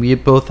 and we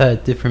both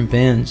had different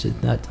bands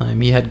at that time.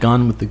 He had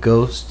Gone with the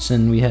Ghosts,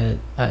 and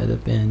I had a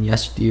band,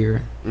 Yes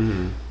Dear.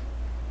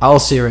 I'll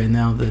say right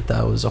now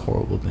that was a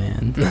horrible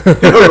band.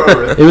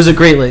 It was a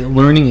great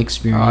learning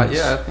experience.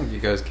 Yeah, I think you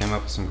guys came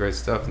up with some great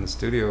stuff in the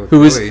studio. With Who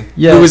was Billy.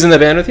 Yeah. who was in the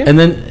band with you? And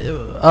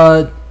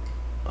then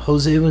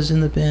Jose was in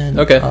the band.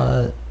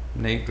 Okay.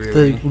 Nate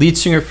Greeley. The lead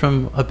singer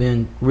from a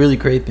band, really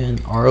great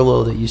band,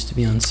 Arlo, that used to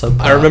be on Sub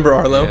Pop. I remember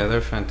Arlo. Yeah,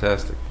 they're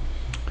fantastic.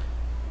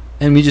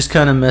 And we just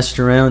kind of messed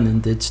around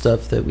and did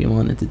stuff that we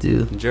wanted to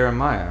do. And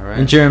Jeremiah, right?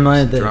 And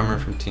Jeremiah, the the drummer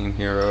from Teen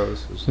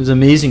Heroes. was an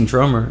amazing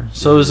drummer.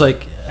 So it was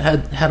like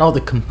had all the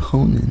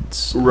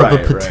components of Right,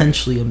 a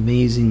potentially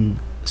amazing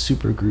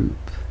super group.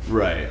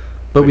 Right.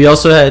 But we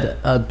also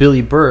had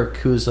Billy Burke,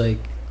 who was like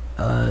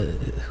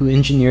who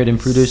engineered and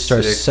produced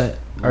our Sick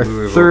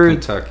Louisville, third,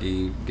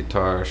 Kentucky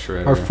guitar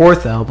shredder. our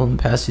fourth album,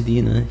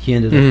 Pasadena. He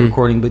ended up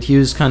recording, but he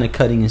was kind of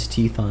cutting his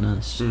teeth on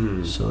us.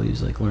 So he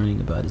was like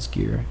learning about his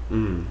gear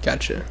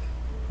Gotcha.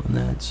 on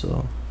that.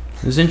 So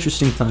it was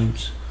interesting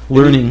times,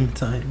 learning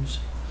times.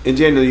 And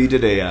Daniel, you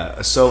did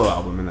a solo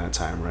album in that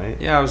time, right?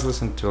 Yeah, I was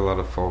listening to a lot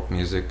of folk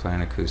music,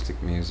 playing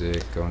acoustic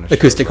music, going to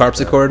Acoustic shows like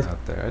harpsichord? that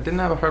out there. I didn't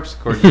have a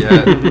harpsichord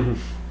yet.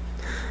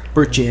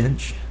 Bert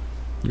Jansch.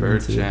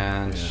 Bert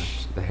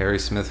Jansch, the Harry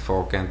Smith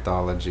Folk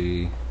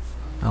Anthology,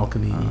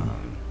 Alchemy,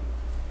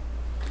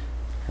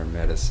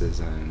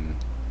 Hermeticism,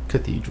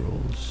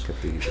 Cathedrals.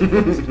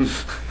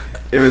 Cathedrals,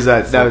 It was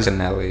that was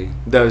Falconelli.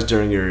 that was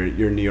during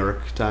your New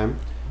York time.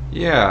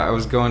 Yeah, I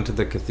was going to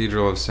the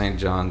Cathedral of St.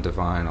 John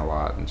Divine a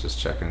lot and just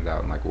checking it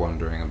out and like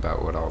wondering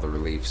about what all the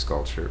relief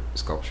sculptures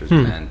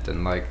meant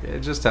and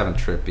like just having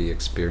trippy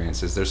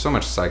experiences. There's so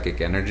much psychic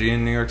energy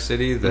in New York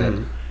City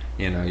that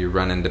you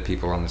run into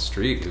people on the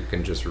street who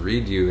can just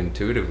read you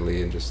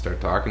intuitively and just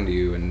start talking to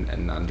you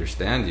and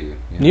understand you.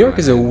 New York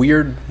is a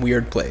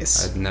weird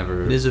place. I'd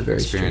never It is a very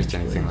experienced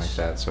strange anything place.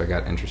 like that, so I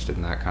got interested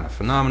in that kind of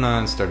phenomena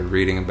and started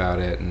reading about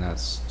it, and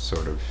that's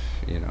sort of,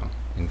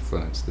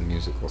 influenced the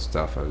musical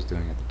stuff I was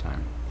doing at the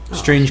time.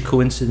 Strange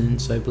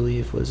Coincidence, I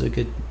believe, was a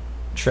good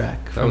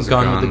track That from was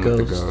Gone with the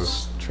the Ghost.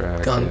 Ghost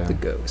track. Gone yeah. with the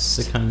Ghost.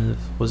 It kind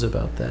of was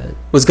about that.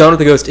 Was Gone with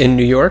the Ghost in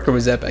New York, or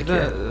was that back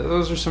here?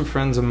 Those are some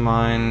friends of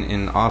mine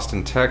in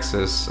Austin,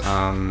 Texas.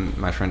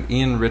 My friend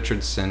Ian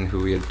Richardson,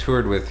 who we had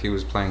toured with, he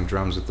was playing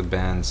drums with the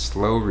band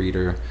Slow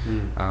Reader.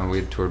 We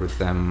had toured with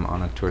them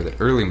on a tour that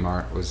Early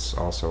Mart was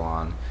also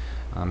on.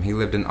 He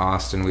lived in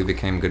Austin. We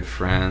became good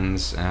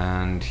friends,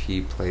 and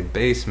he played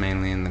bass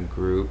mainly in the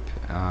group.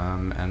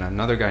 And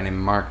another guy named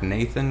Mark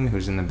Nathan,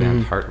 who's in the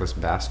band Heartless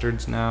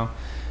Bastards now.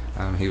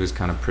 He was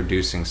kind of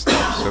producing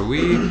stuff. So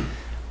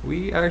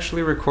we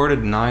actually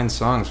recorded 9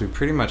 songs. We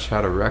pretty much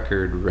had a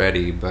record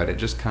ready, but it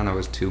just kind of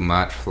was too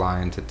much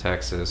flying to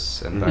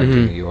Texas and back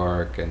to New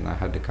York, and I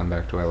had to come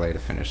back to LA to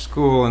finish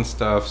school and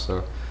stuff.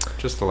 So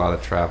just a lot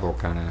of travel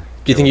kind of.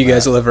 Do you think you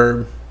guys will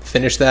ever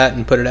finish that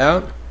and put it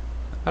out?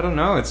 I don't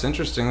know. It's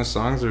interesting. The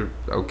songs are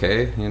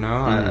okay,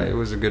 it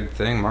was a good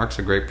thing. Mark's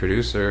a great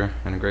producer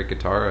and a great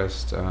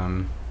guitarist.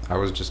 I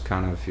was just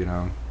kind of,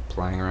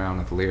 playing around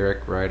with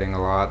lyric writing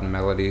a lot and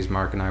melodies.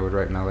 Mark and I would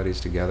write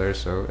melodies together.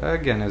 So,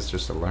 again, it's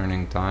just a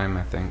learning time,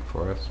 I think,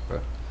 for us.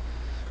 But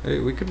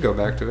we could go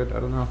back to it.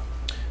 I don't know.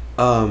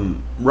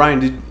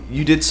 Ryan,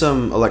 you did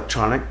some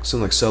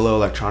solo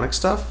electronic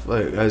stuff?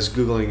 Like, I was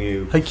Googling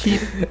you.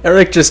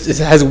 Eric just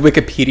has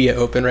Wikipedia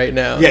open right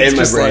now. Yeah, It's in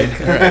my just brain.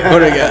 Like, all right, what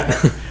do we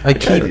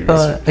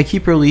got? I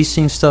keep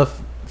releasing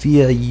stuff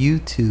via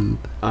YouTube.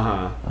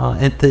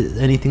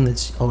 Anything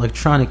that's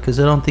electronic, because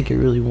I don't think it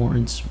really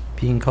warrants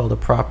being called a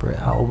proper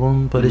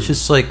album, but it's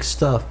just like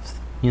stuff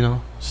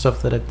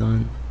that I've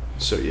done.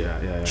 So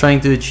yeah.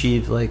 Trying to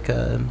achieve like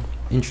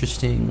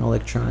interesting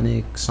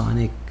electronic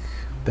sonic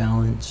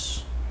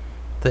balance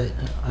that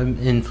I'm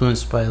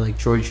influenced by, like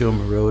Giorgio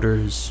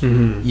Moroder's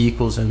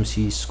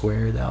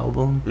E=MC²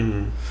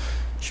 album.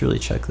 Should really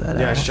check that out.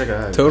 Yeah, I should check it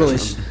out. Totally.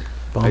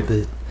 Bump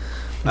it.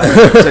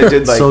 I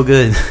did like So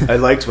good. I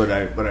liked what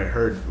I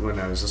heard when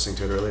I was listening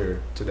to it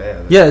earlier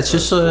today. Yeah, it's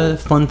just a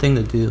fun thing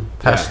to do.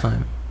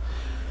 Pastime.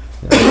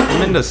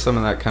 I'm into some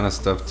of that kind of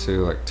stuff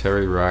too, like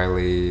Terry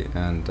Riley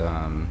and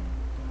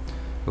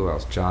who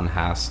else? John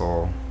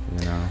Hassel.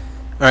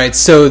 All right,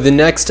 so the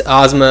next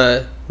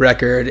OZMA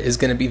record is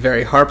going to be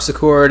very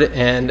harpsichord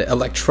and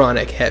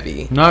electronic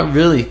heavy. Not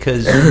really,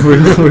 because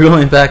we're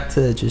going back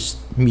to just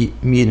meat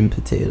and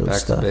potato Back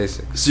stuff. to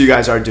basics. So you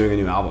guys are doing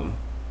a new album?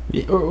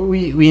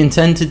 We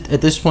intend to,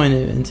 at this point,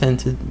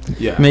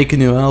 make a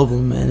new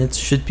album, and it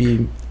should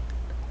be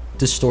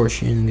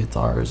distortion and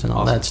guitars and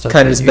all that stuff.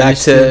 Kind of just back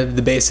to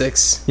the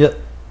basics. Yep.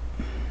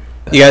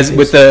 You guys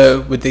with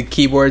the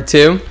keyboard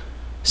too?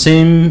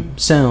 Same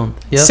sound.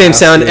 Yep. Same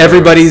sound.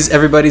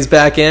 Everybody's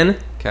back in.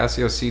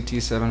 Casio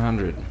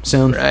CT700.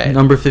 Sound Right.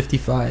 number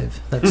 55.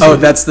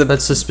 That's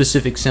the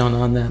specific sound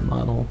on that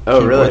model.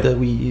 Oh, really? That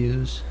we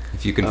use.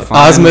 If you can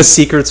find OZMA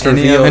secrets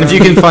any revealed. of And if you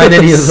can find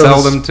any of those,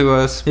 sell them to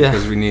us Yeah.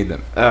 because we need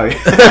them. Oh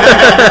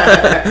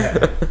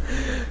yeah.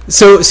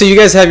 So you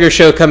guys have your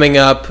show coming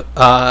up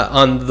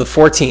on the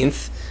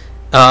 14th.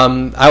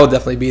 I will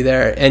definitely be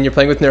there, and you're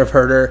playing with Nerve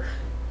Herder.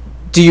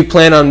 Do you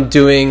plan on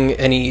doing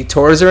any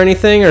tours or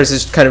anything, or is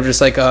this kind of just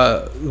like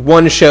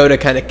one show to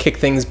kind of kick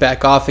things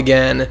back off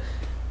again?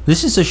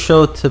 This is a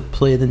show to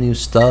play the new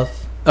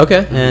stuff.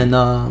 Okay.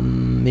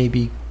 And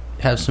maybe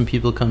have some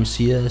people come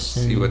see us.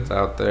 And See what's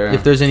out there.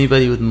 if there's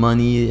anybody with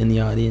money in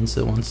the audience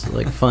that wants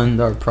to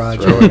fund our Throw it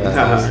project, at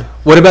us.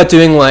 What about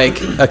doing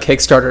like a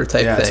Kickstarter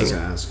type Yeah, that's thing?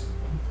 what I was gonna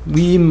ask.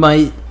 we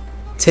might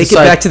Take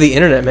decide- it back to the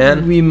internet,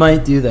 man. We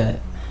might do that.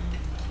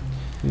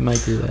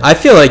 I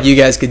feel like you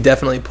guys could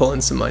definitely pull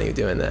in some money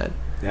doing that.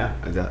 Yeah,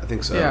 I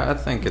think so. Yeah, I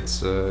think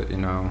it's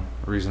a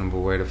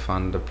reasonable way to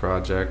fund a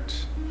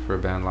project for a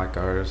band like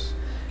ours.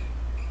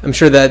 I'm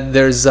sure that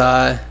there's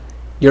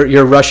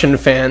your Russian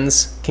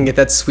fans can get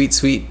that sweet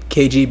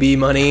KGB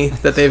money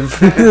that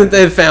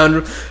they've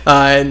found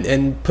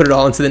and put it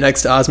all into the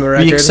next OZMA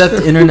record. We accept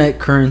internet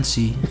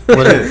currency.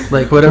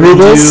 Whatever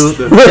Rubles?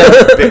 you do.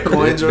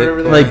 Bitcoins or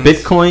whatever. Like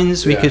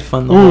bitcoins, we Yeah. could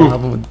fund the whole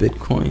album with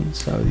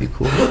bitcoins. That would be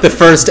cool. The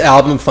first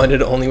album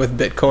funded only with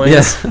bitcoins.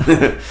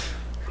 Yeah.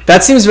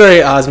 That seems very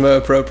OZMA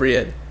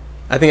appropriate.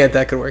 I think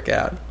that could work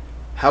out.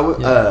 How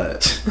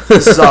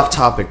this is off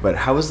topic, but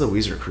how was the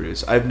Weezer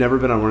cruise? I've never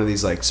been on one of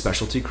these like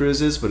specialty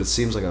cruises, but it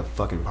seems like a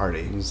fucking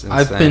party. It's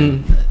I've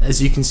insane. been,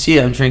 as you can see,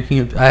 I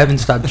haven't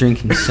stopped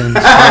drinking since.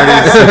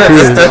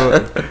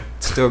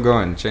 Still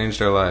going. Changed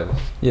our lives.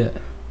 Yeah.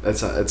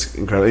 That's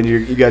incredible. And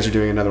you guys are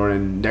doing another one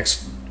in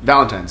next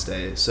Valentine's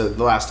Day. So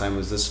the last time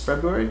was this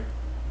February.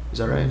 Is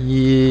that right?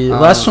 Yeah.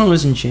 Last one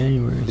was in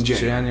January. In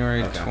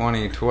January Okay.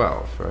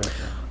 2012, right?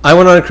 I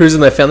went on a cruise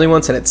with my family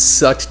once, and it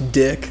sucked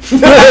dick.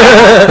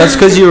 That's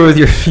because you were with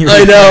your.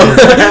 I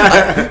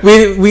know.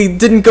 We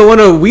didn't go on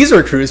a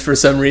Weezer cruise for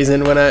some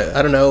reason when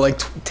I don't know, like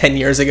 10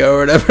 years ago or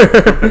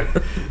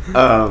whatever.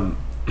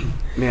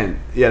 Man,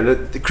 yeah,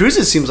 the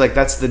cruises seems like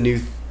that's the new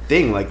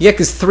thing. Like, yeah,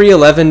 because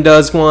 311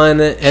 does one,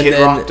 and Kid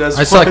then Rock does.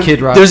 I saw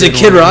Kid Rock. There's a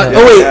Kid Rock. Yeah.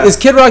 Oh wait, Yeah. is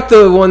Kid Rock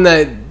the one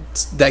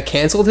that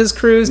canceled his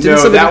cruise?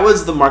 No, that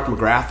was the Mark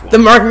McGrath one. the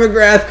Mark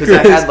McGrath cruise.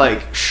 Because that had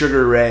like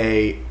Sugar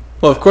Ray.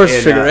 Well, of course,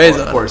 Sugar Ray's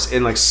of on. course,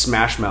 in like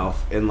Smash Mouth,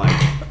 in like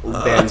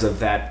bands of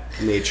that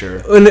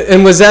nature.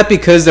 And was that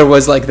because there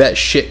was like that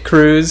shit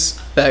cruise,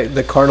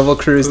 the Carnival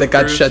cruise that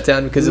got shut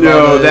down because of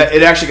all the...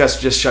 it actually got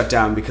just shut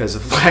down because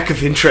of lack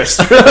of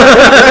interest.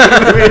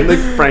 I mean, like,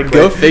 frankly,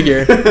 Go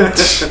figure.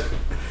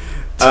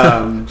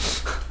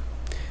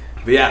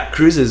 But yeah,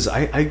 cruises.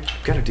 I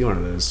gotta do one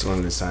of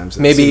those times.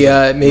 Maybe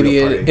an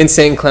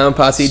Insane Clown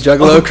Posse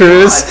Juggalo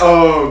cruise. God.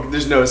 Oh,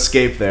 there's no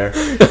escape there.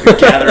 You're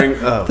gathering.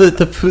 Oh.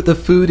 The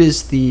food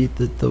is the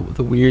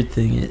weird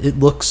thing. It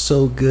looks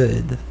so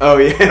good. Oh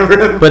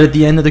yeah. But at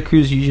the end of the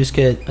cruise, you just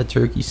get a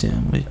turkey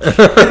sandwich.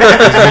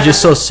 You're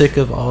just so sick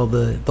of all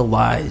the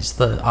lies,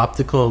 the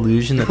optical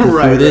illusion that the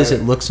food is.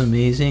 It looks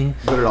amazing,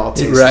 but it all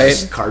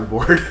tastes like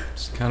cardboard.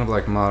 It's kind of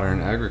like modern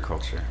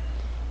agriculture.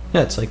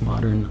 Yeah, it's like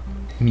modern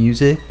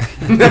music,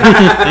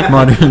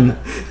 modern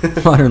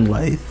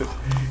life.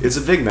 It's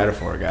a big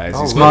metaphor, guys.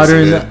 Oh, It's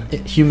modern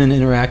human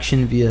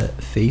interaction via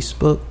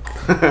Facebook.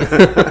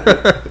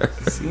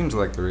 Seems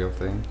like the real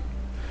thing.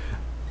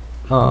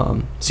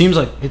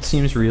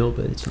 Seems real,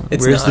 but it's not.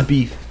 It's Where's not. the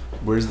beef?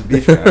 Where's the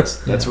beef,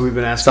 guys? That's what we've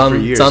been asking for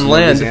years. It's on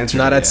Nobody's land, answered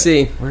not it at yet.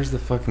 sea. Where's the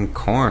fucking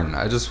corn?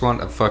 I just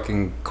want a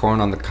fucking corn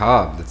on the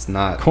cob that's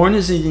not Corn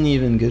isn't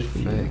even good for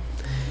you. fake.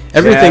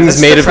 Everything's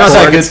that's made of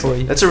depressing. corn. good for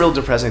you. That's a real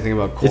depressing thing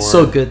about corn. It's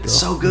so good, though. It's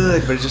so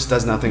good, but it just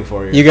does nothing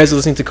for you. You guys are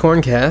listening to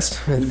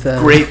Corncast. With,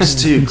 Grapes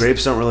too.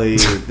 Grapes don't really.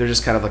 They're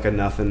just kind of like a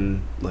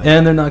nothing. Like,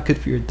 And they're not good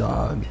for your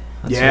dog.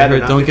 That's Yeah, what I they're heard.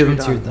 not Don't good give for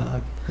them your to your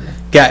dog.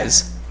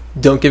 Guys,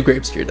 don't give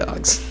grapes to your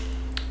dogs.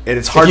 and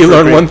it's hard. You for a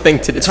learn grape- one thing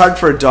today. It's hard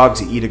for a dog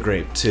to eat a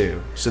grape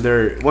too. So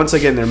they're once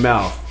they get in their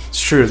mouth. It's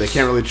true. They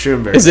can't really chew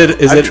them very. Is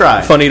it I've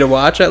tried. funny to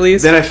watch at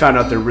least? Then I found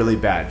out they're really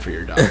bad for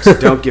your dog. So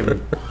don't give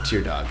them to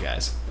your dog,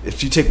 guys.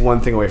 If you take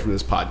one thing away from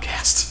this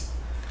podcast.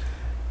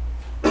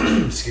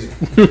 Excuse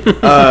me.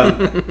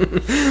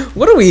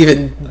 What are we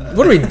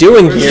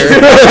doing here?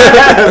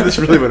 This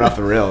really went off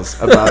the rails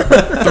about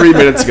 3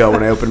 minutes ago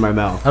when I opened my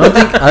mouth.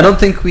 I don't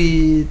think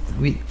we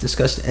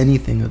discussed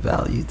anything of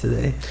value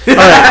today. All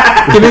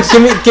right,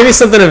 give me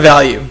something of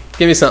value.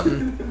 Give me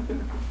something.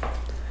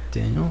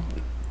 Daniel,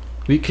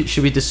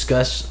 should we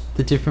discuss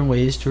the different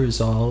ways to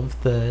resolve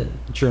the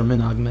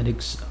German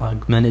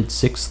augmented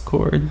sixth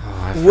chord?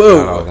 Oh, I Whoa.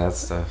 forgot all that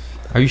stuff.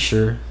 Are you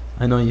sure?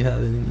 I know you have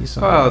it in you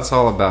somewhere. Well, it's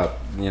all about,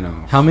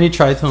 How many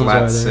tritones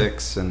flat are there?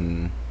 6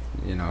 and,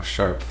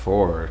 sharp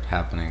 4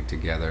 happening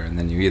together. And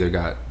then you either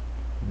got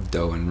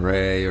do and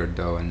re or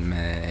do and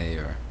me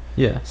or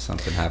Yeah.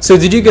 something happening. So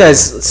did you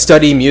guys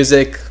study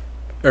music,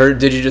 or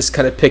did you just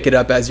kind of pick it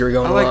up as you were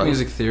going I along? like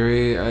music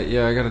theory.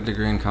 I got a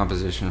degree in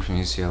composition from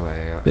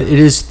UCLA. But it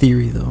is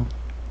theory, though.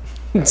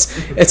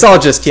 It's all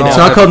just, It's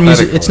not called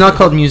music. It's not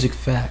called music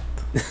fact.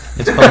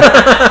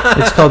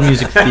 It's called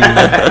music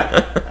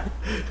theory.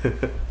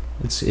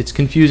 It's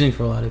confusing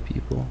for a lot of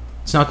people.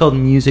 It's not called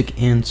music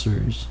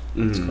answers.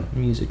 It's called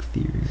music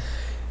theory.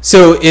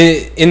 So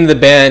in the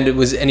band,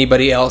 was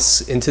anybody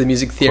else into the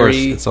music Of theory?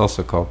 course, it's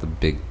also called the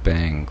Big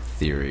Bang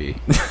Theory.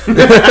 Or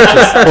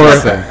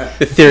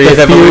the theory of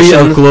The theory evolution?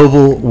 of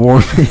global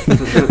warming,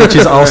 which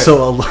is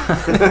also a lie.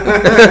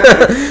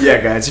 Yeah,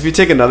 guys, if you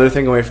take another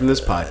thing away from this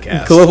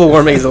podcast, Global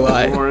warming is a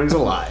lie. Global warming's a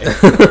lie.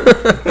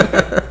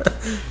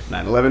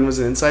 9/11 was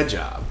an inside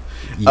job.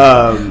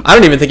 I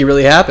don't even think it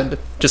really happened.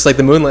 Just like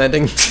the moon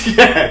landing.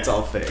 Yeah, it's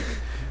all fake.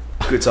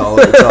 It's all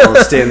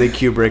Stanley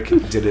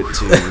Kubrick did it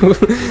too.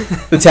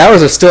 The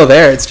towers are still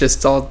there. It's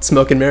just all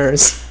smoke and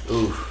mirrors.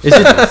 Is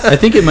it? I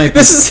think it might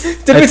be.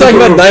 Did we talk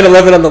about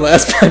 9/11 on the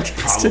last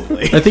podcast?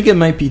 Probably. I think it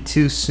might be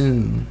too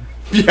soon.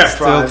 Yeah, Still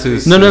probably. too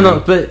soon. No.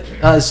 But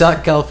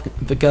Zach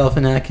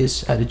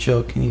Galifianakis had a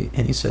joke, and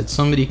he said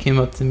somebody came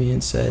up to me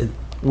and said,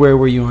 "Where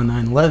were you on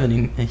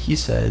 9/11?" And he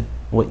said,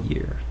 "What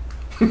year?"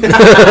 And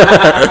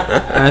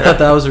I thought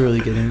that was a really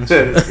good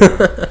answer. That is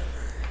good.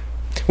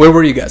 Where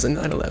were you guys in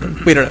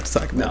 9/11? We don't have to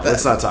talk No, about that.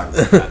 let's not talk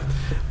about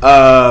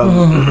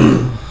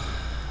that.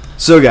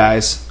 So,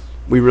 guys,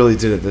 we really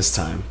did it this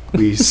time.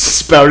 We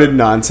spouted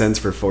nonsense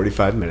for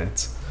 45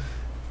 minutes.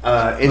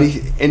 So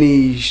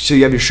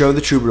you have your show,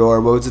 The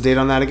Troubadour. What was the date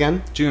on that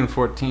again? June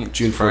 14th.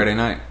 June Friday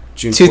night.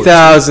 June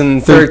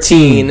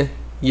 2013,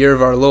 year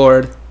of our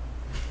Lord.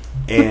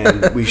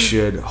 And we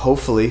should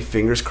hopefully,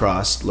 fingers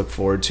crossed, look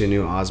forward to a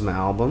new OZMA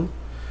album.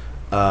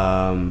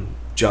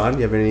 John, do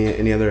you have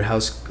any other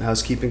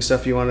housekeeping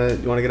stuff you want to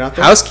get out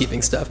there?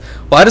 Housekeeping stuff.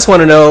 Well, I just want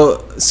to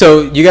know.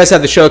 So you guys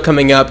have the show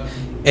coming up,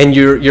 and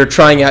you're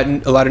trying out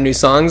a lot of new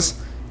songs.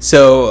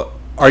 So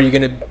are you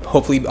going to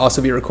hopefully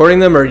also be recording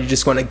them, or you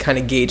just want to kind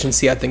of gauge and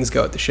see how things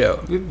go at the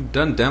show? We've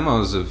done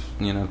demos of,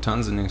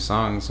 tons of new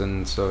songs,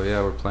 and so,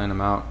 yeah, we're playing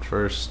them out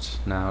first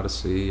now to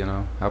see,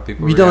 how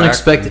people We react. don't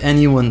expect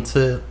anyone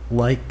to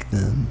like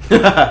them,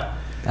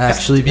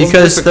 actually,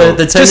 because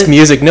It's just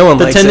music. No one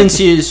the likes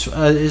tendency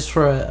is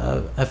for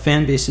a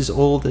fan base as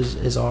old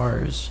as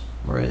ours,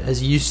 or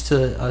as used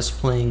to us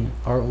playing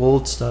our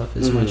old stuff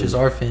as much as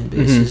our fan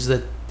base, is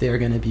that they're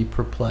going to be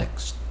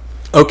perplexed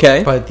it.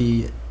 Okay. by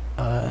the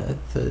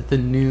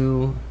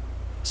new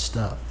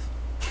stuff.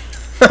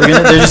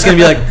 They're just gonna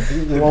be like,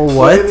 well,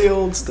 what? Play the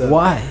old stuff.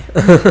 Why?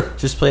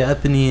 Just play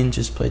Eponine,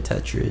 just play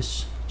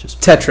Tetris.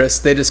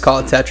 Tetris. They just call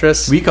it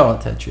Tetris. We call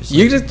it Tetris.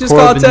 You just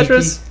call it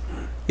Tetris.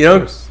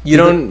 You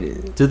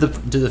don't. Do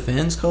the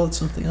fans call it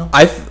something else?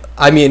 It's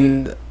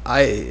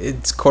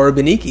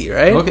Korobiniki,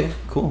 right? Okay,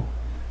 cool.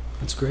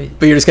 That's great.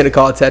 But you're just gonna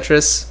call it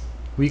Tetris.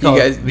 We call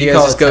guys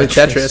just go with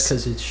Tetris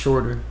because it's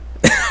shorter.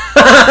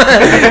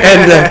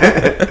 And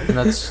And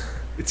that's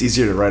It's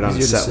easier to write on a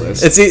Easier to set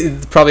say. list.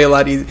 it's probably a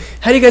lot easier.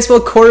 How do you guys spell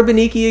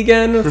Korobiniki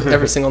again?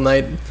 Every single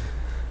night.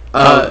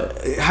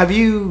 Have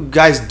you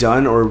guys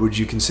done, or would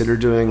you consider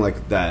doing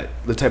like that,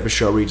 the type of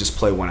show where you just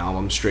play one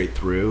album straight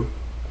through?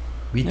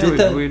 we did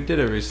that We did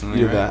it recently,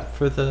 You did right? that.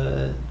 for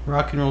the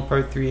Rock and Roll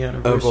Part 3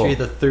 anniversary, cool.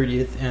 the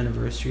 30th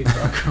anniversary of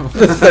Rock and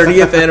Roll. The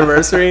 30th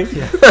anniversary.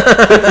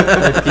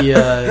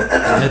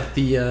 at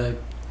the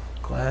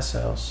Glass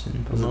House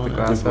in Was it the Pomona.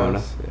 Glass Pomona.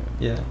 House?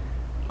 Yeah.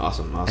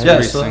 Awesome. Every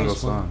Yeah, so that single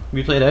was fun. song.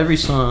 We played every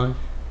song,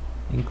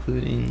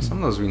 including Some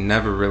of those we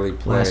never really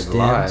played Last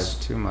live Dance.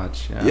 too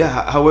much.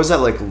 Yeah, how was that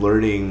like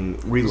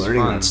relearning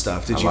fun. that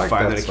stuff? Did I you like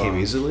find that that it came song.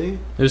 easily?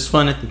 It was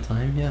fun at the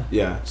time, yeah.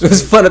 Yeah. It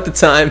was fun at the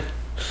time.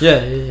 Yeah,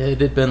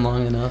 it had been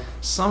long enough.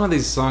 Some of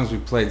these songs we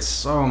played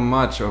so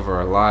much over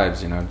our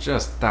lives,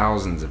 just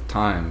thousands of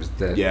times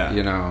that, Yeah.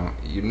 you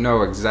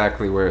know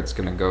exactly where it's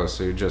going to go.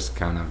 So you're just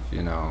kind of,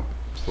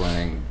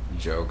 playing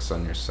jokes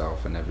on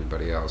yourself and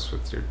everybody else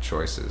with your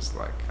choices.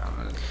 Like, I'm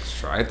going to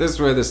try it this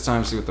way this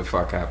time, see what the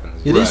fuck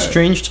happens. It is Right.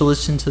 strange to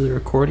listen to the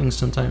recordings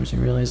sometimes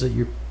and realize that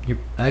you're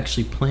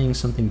actually playing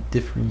something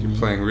differently. You're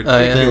playing yeah.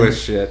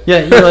 ridiculous shit.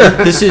 Yeah, you're like,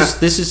 this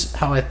is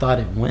how I thought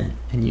it went,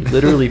 and you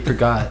literally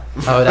forgot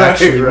how it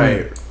actually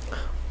went.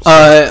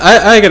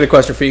 I got a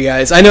question for you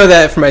guys. I know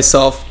that for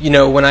myself,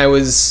 when I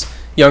was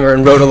younger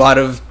and wrote a lot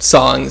of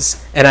songs,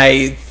 and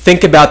I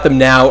think about them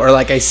now, or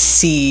like I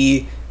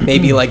see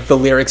maybe like the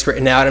lyrics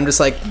written out, I'm just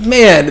like,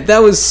 man, that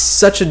was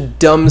such a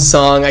dumb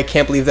song. I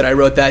can't believe that I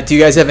wrote that. Do you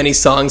guys have any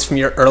songs from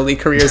your early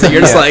careers that you're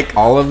just like,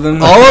 All of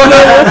them? all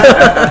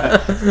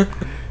of them?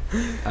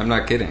 I'm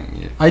not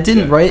kidding. I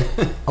didn't write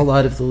a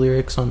lot of the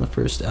lyrics on the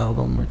first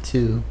album or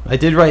two. I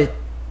did write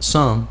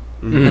some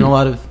and a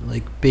lot of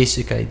like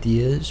basic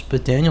ideas,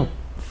 but Daniel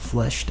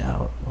fleshed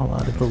out a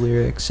lot of the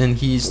lyrics, and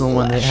he's the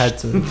one that had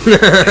to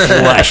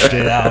fleshed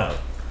it out.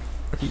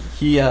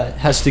 He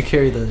has to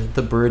carry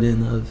the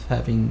burden of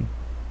having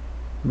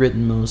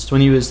written most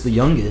when he was the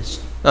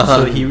youngest,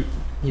 so he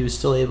was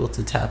still able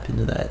to tap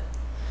into that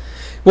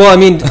Well, I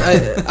mean,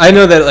 I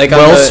know that like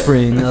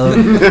wellspring of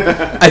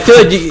I feel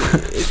like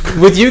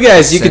with you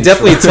guys, you could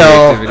definitely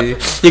tell.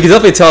 Creativity. You could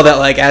definitely tell that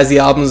like as the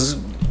albums,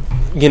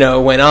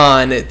 went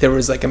on, there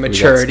was like a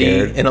maturity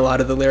scared. in a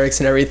lot of the lyrics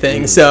and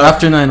everything. So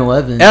after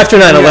 9/11. after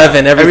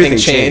 9/11, everything everything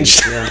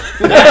changed.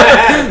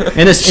 Yeah.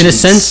 In a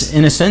sense,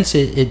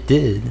 it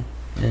did,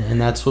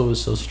 and that's what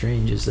was so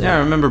strange is that Yeah, I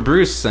remember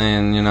Bruce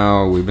saying,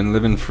 we've been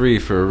living free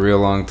for a real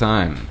long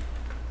time.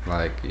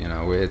 Like,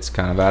 it's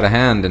kind of out of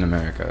hand in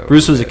America.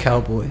 Bruce was a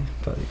cowboy,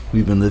 but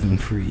we've been living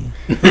free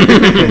for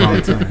a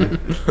long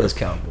time as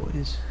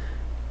cowboys.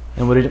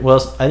 And I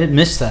didn't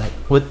miss that.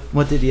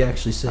 What did he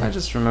actually say? I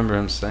just remember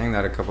him saying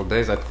that a couple of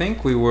days. I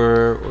think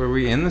were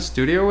we in the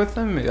studio with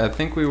him? I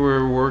think we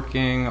were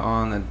working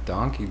on a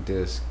Donkey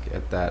disc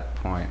at that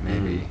point,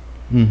 maybe.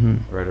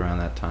 Right around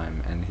that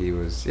time. And he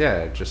was,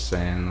 just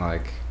saying,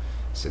 like,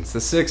 since the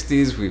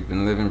 60s, we've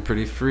been living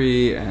pretty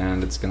free,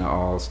 and it's going to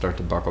all start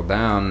to buckle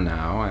down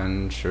now.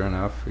 And sure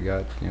enough, we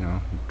got,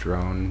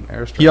 drone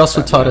airstrikes. He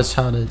also taught us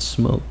how to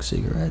smoke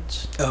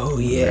cigarettes. Oh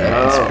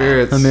American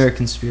spirits.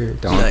 American spirit.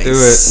 Don't do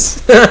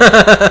it.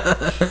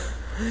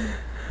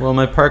 Well,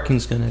 my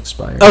parking's going to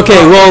expire.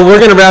 Okay, well, we're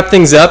going to wrap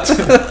things up. All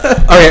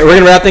right, we're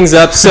going to wrap things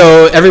up.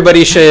 So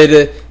everybody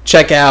should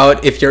check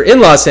out, if you're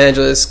in Los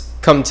Angeles,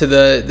 come to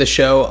the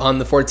show on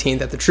the 14th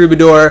at the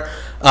Troubadour.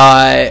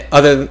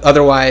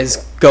 Otherwise,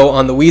 go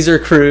on the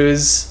Weezer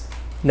cruise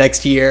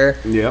next year.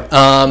 Yep.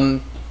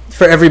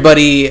 For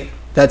everybody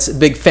that's a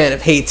big fan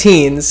of Hey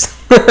Teens,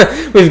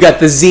 we've got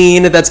the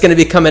zine that's going to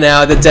be coming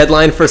out. The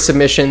deadline for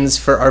submissions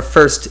for our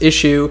first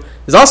issue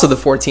is also the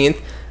 14th.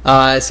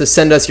 So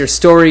send us your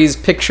stories,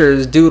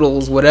 pictures,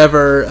 doodles,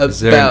 whatever. Is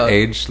there an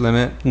age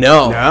limit?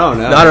 No,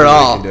 not at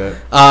all.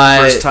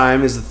 First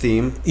time is the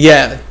theme.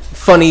 Yeah,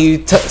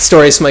 funny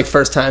stories from like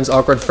first times,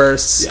 awkward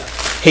firsts. Yeah.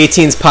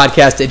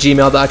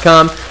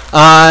 HeyTeensPodcast@gmail.com.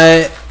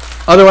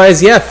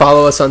 Otherwise,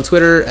 follow us on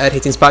Twitter at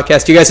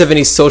HeyTeensPodcast. Do you guys have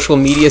any social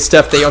media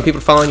stuff that you want people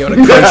to follow? You want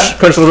to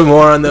crunch a little bit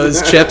more on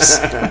those chips?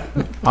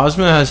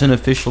 OZMA has an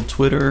official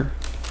Twitter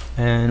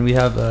and we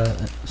have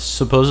a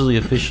supposedly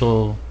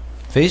official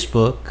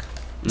Facebook.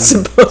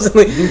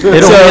 Supposedly, It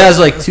only has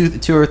like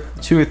two or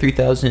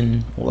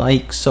 3,000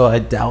 likes, so I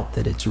doubt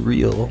that it's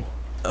real.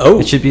 Oh,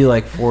 It should be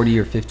like 40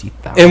 or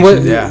 50,000. and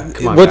what? Yeah,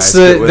 come on, what's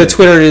guys, get with the it.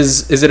 Twitter?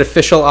 Is it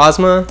official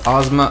Ozma?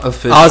 OZMA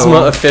official. Ozma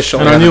official.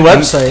 And our new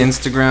website.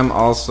 Instagram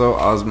also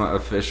OZMA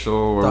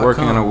official. We're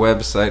working on a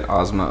website,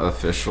 OZMA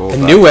official. A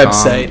new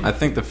website. I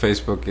think the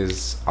Facebook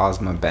is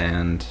OZMA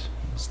Band.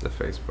 It's the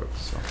Facebook.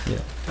 So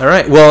All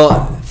right.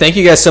 Well, thank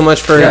you guys so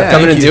much for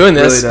coming and doing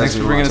this. Thanks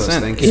for bringing us in.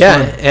 Thank you.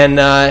 Yeah,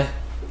 and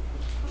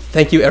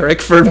thank you,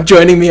 Eric, for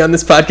joining me on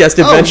this podcast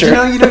adventure.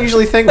 You don't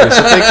usually thank me,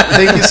 so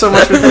thank you so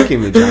much for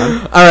thanking me,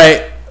 John. All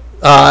right.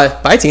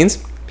 Bye, teens.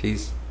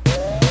 peace.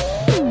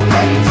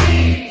 Peace.